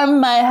warm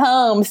my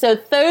home. So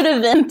third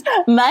event,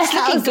 my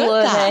house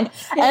warming.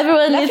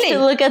 Everyone needs to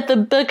look at the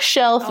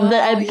bookshelf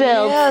that I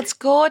built. Yeah, it's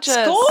gorgeous.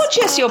 It's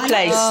gorgeous, your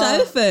place.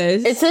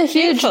 Sofas. It's a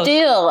huge Beautiful.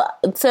 deal.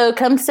 So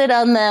come sit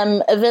on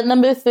them. Event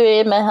number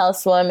 3, my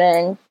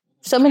housewarming.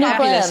 So many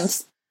Fabulous.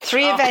 plans.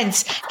 3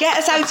 events. Get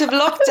us out of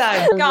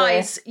lockdown.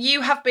 Guys,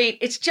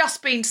 it's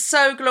just been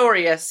so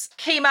glorious.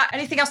 Kemah,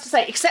 anything else to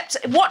say? Except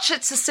watch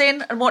It's a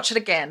Sin and watch it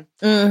again.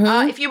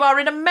 If you are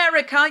in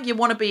America, you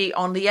want to be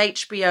on the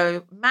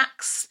HBO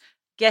Max,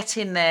 get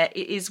in there.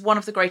 It is one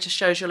of the greatest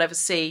shows you'll ever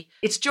see.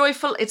 It's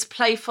joyful, it's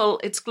playful,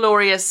 it's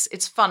glorious,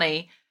 it's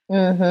funny.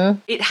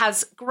 It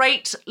has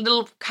great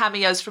little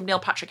cameos from Neil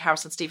Patrick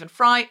Harris and Stephen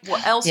Fry.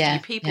 What else do you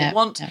people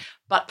want?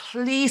 But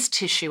please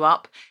tissue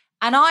up.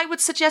 And I would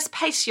suggest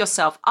pace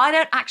yourself. I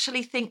don't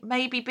actually think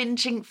maybe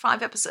binging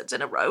 5 episodes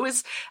in a row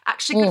is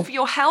actually good for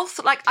your health.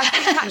 Like, I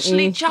think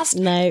actually just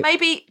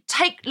maybe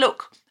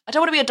look, I don't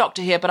want to be a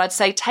doctor here, but I'd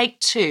say take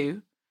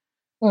 2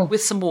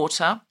 with some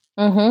water.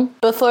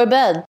 Before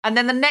bed. And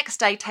then the next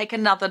day, take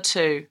another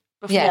 2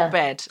 before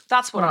bed.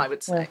 That's what I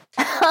would say.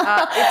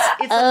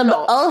 It's a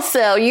lot.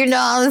 Also, you know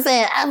what I'm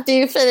saying, after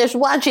you finish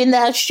watching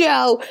that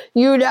show,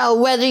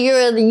 whether you're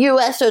in the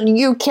US or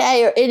the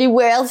UK or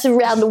anywhere else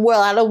around the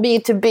world, I don't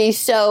mean to be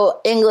so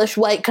English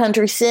white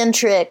country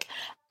centric,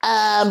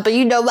 but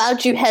why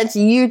don't you head to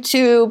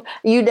YouTube,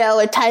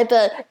 and type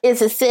of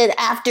It's a Sin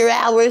After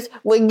Hours,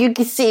 where you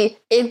can see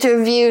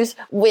interviews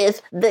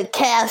with the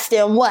cast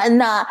and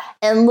whatnot,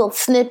 and little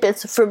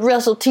snippets from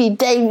Russell T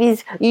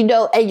Davies,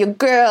 and your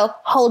girl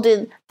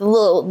holding the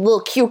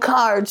little cue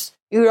cards,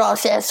 you know what I'm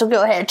saying? So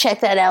go ahead and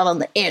check that out on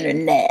the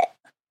internet.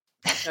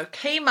 So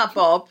Kemah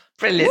Bob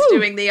is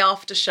doing the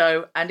after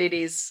show, and it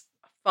is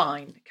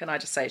fine, can I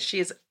just say. She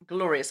is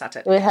glorious at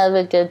it. We have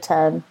a good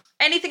time.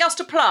 Anything else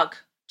to plug,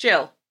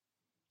 Jill?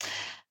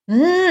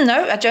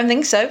 No, I don't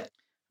think so.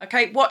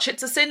 Okay, watch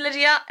It's a Sin,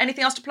 Lydia.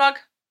 Anything else to plug?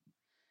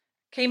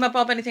 Kemah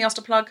Bob, anything else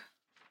to plug?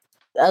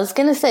 I was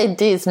going to say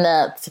D's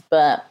nuts,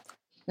 but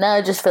now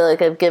I just feel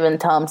like I've given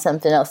Tom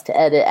something else to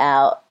edit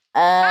out.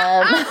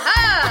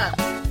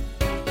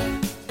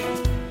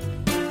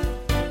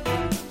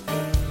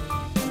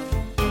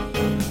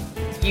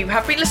 You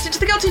have been listening to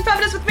The Guilty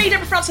Feminist with me,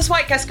 Deborah Francis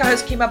White, guest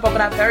co-host Kemah Bob,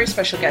 and our very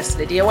special guests,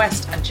 Lydia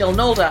West and Jill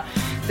Nalder.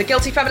 The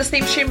Guilty Feminist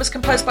theme tune was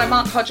composed by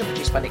Mark Hodge and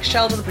produced by Nick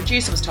Sheldon. The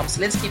producer was Tom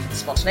Selinsky from The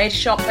Spontaneity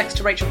Shop. Thanks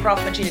to Rachel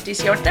Craftman, Gina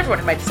DCO, and everyone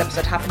who made this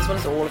episode happen, as well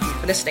as all of you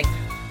for listening.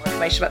 More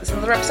information about this and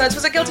other episodes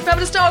was at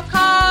guiltyfeminist.com.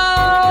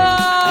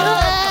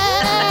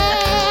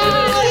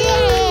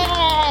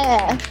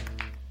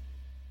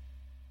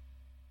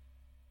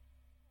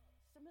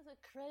 Some of the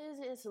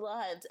craziest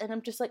lines, and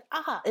I'm just like,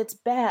 it's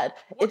bad.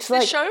 What's it's this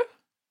like show?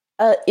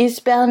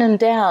 Eastbound and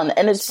Down,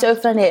 and it's so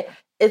funny.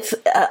 It's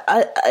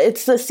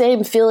the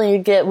same feeling you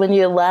get when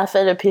you laugh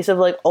at a piece of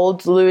like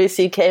old Louis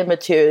C.K.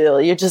 material.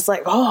 You're just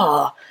like,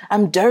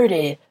 I'm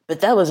dirty,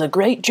 but that was a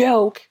great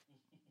joke.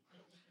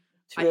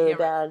 It's really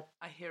bad.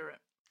 I hear it.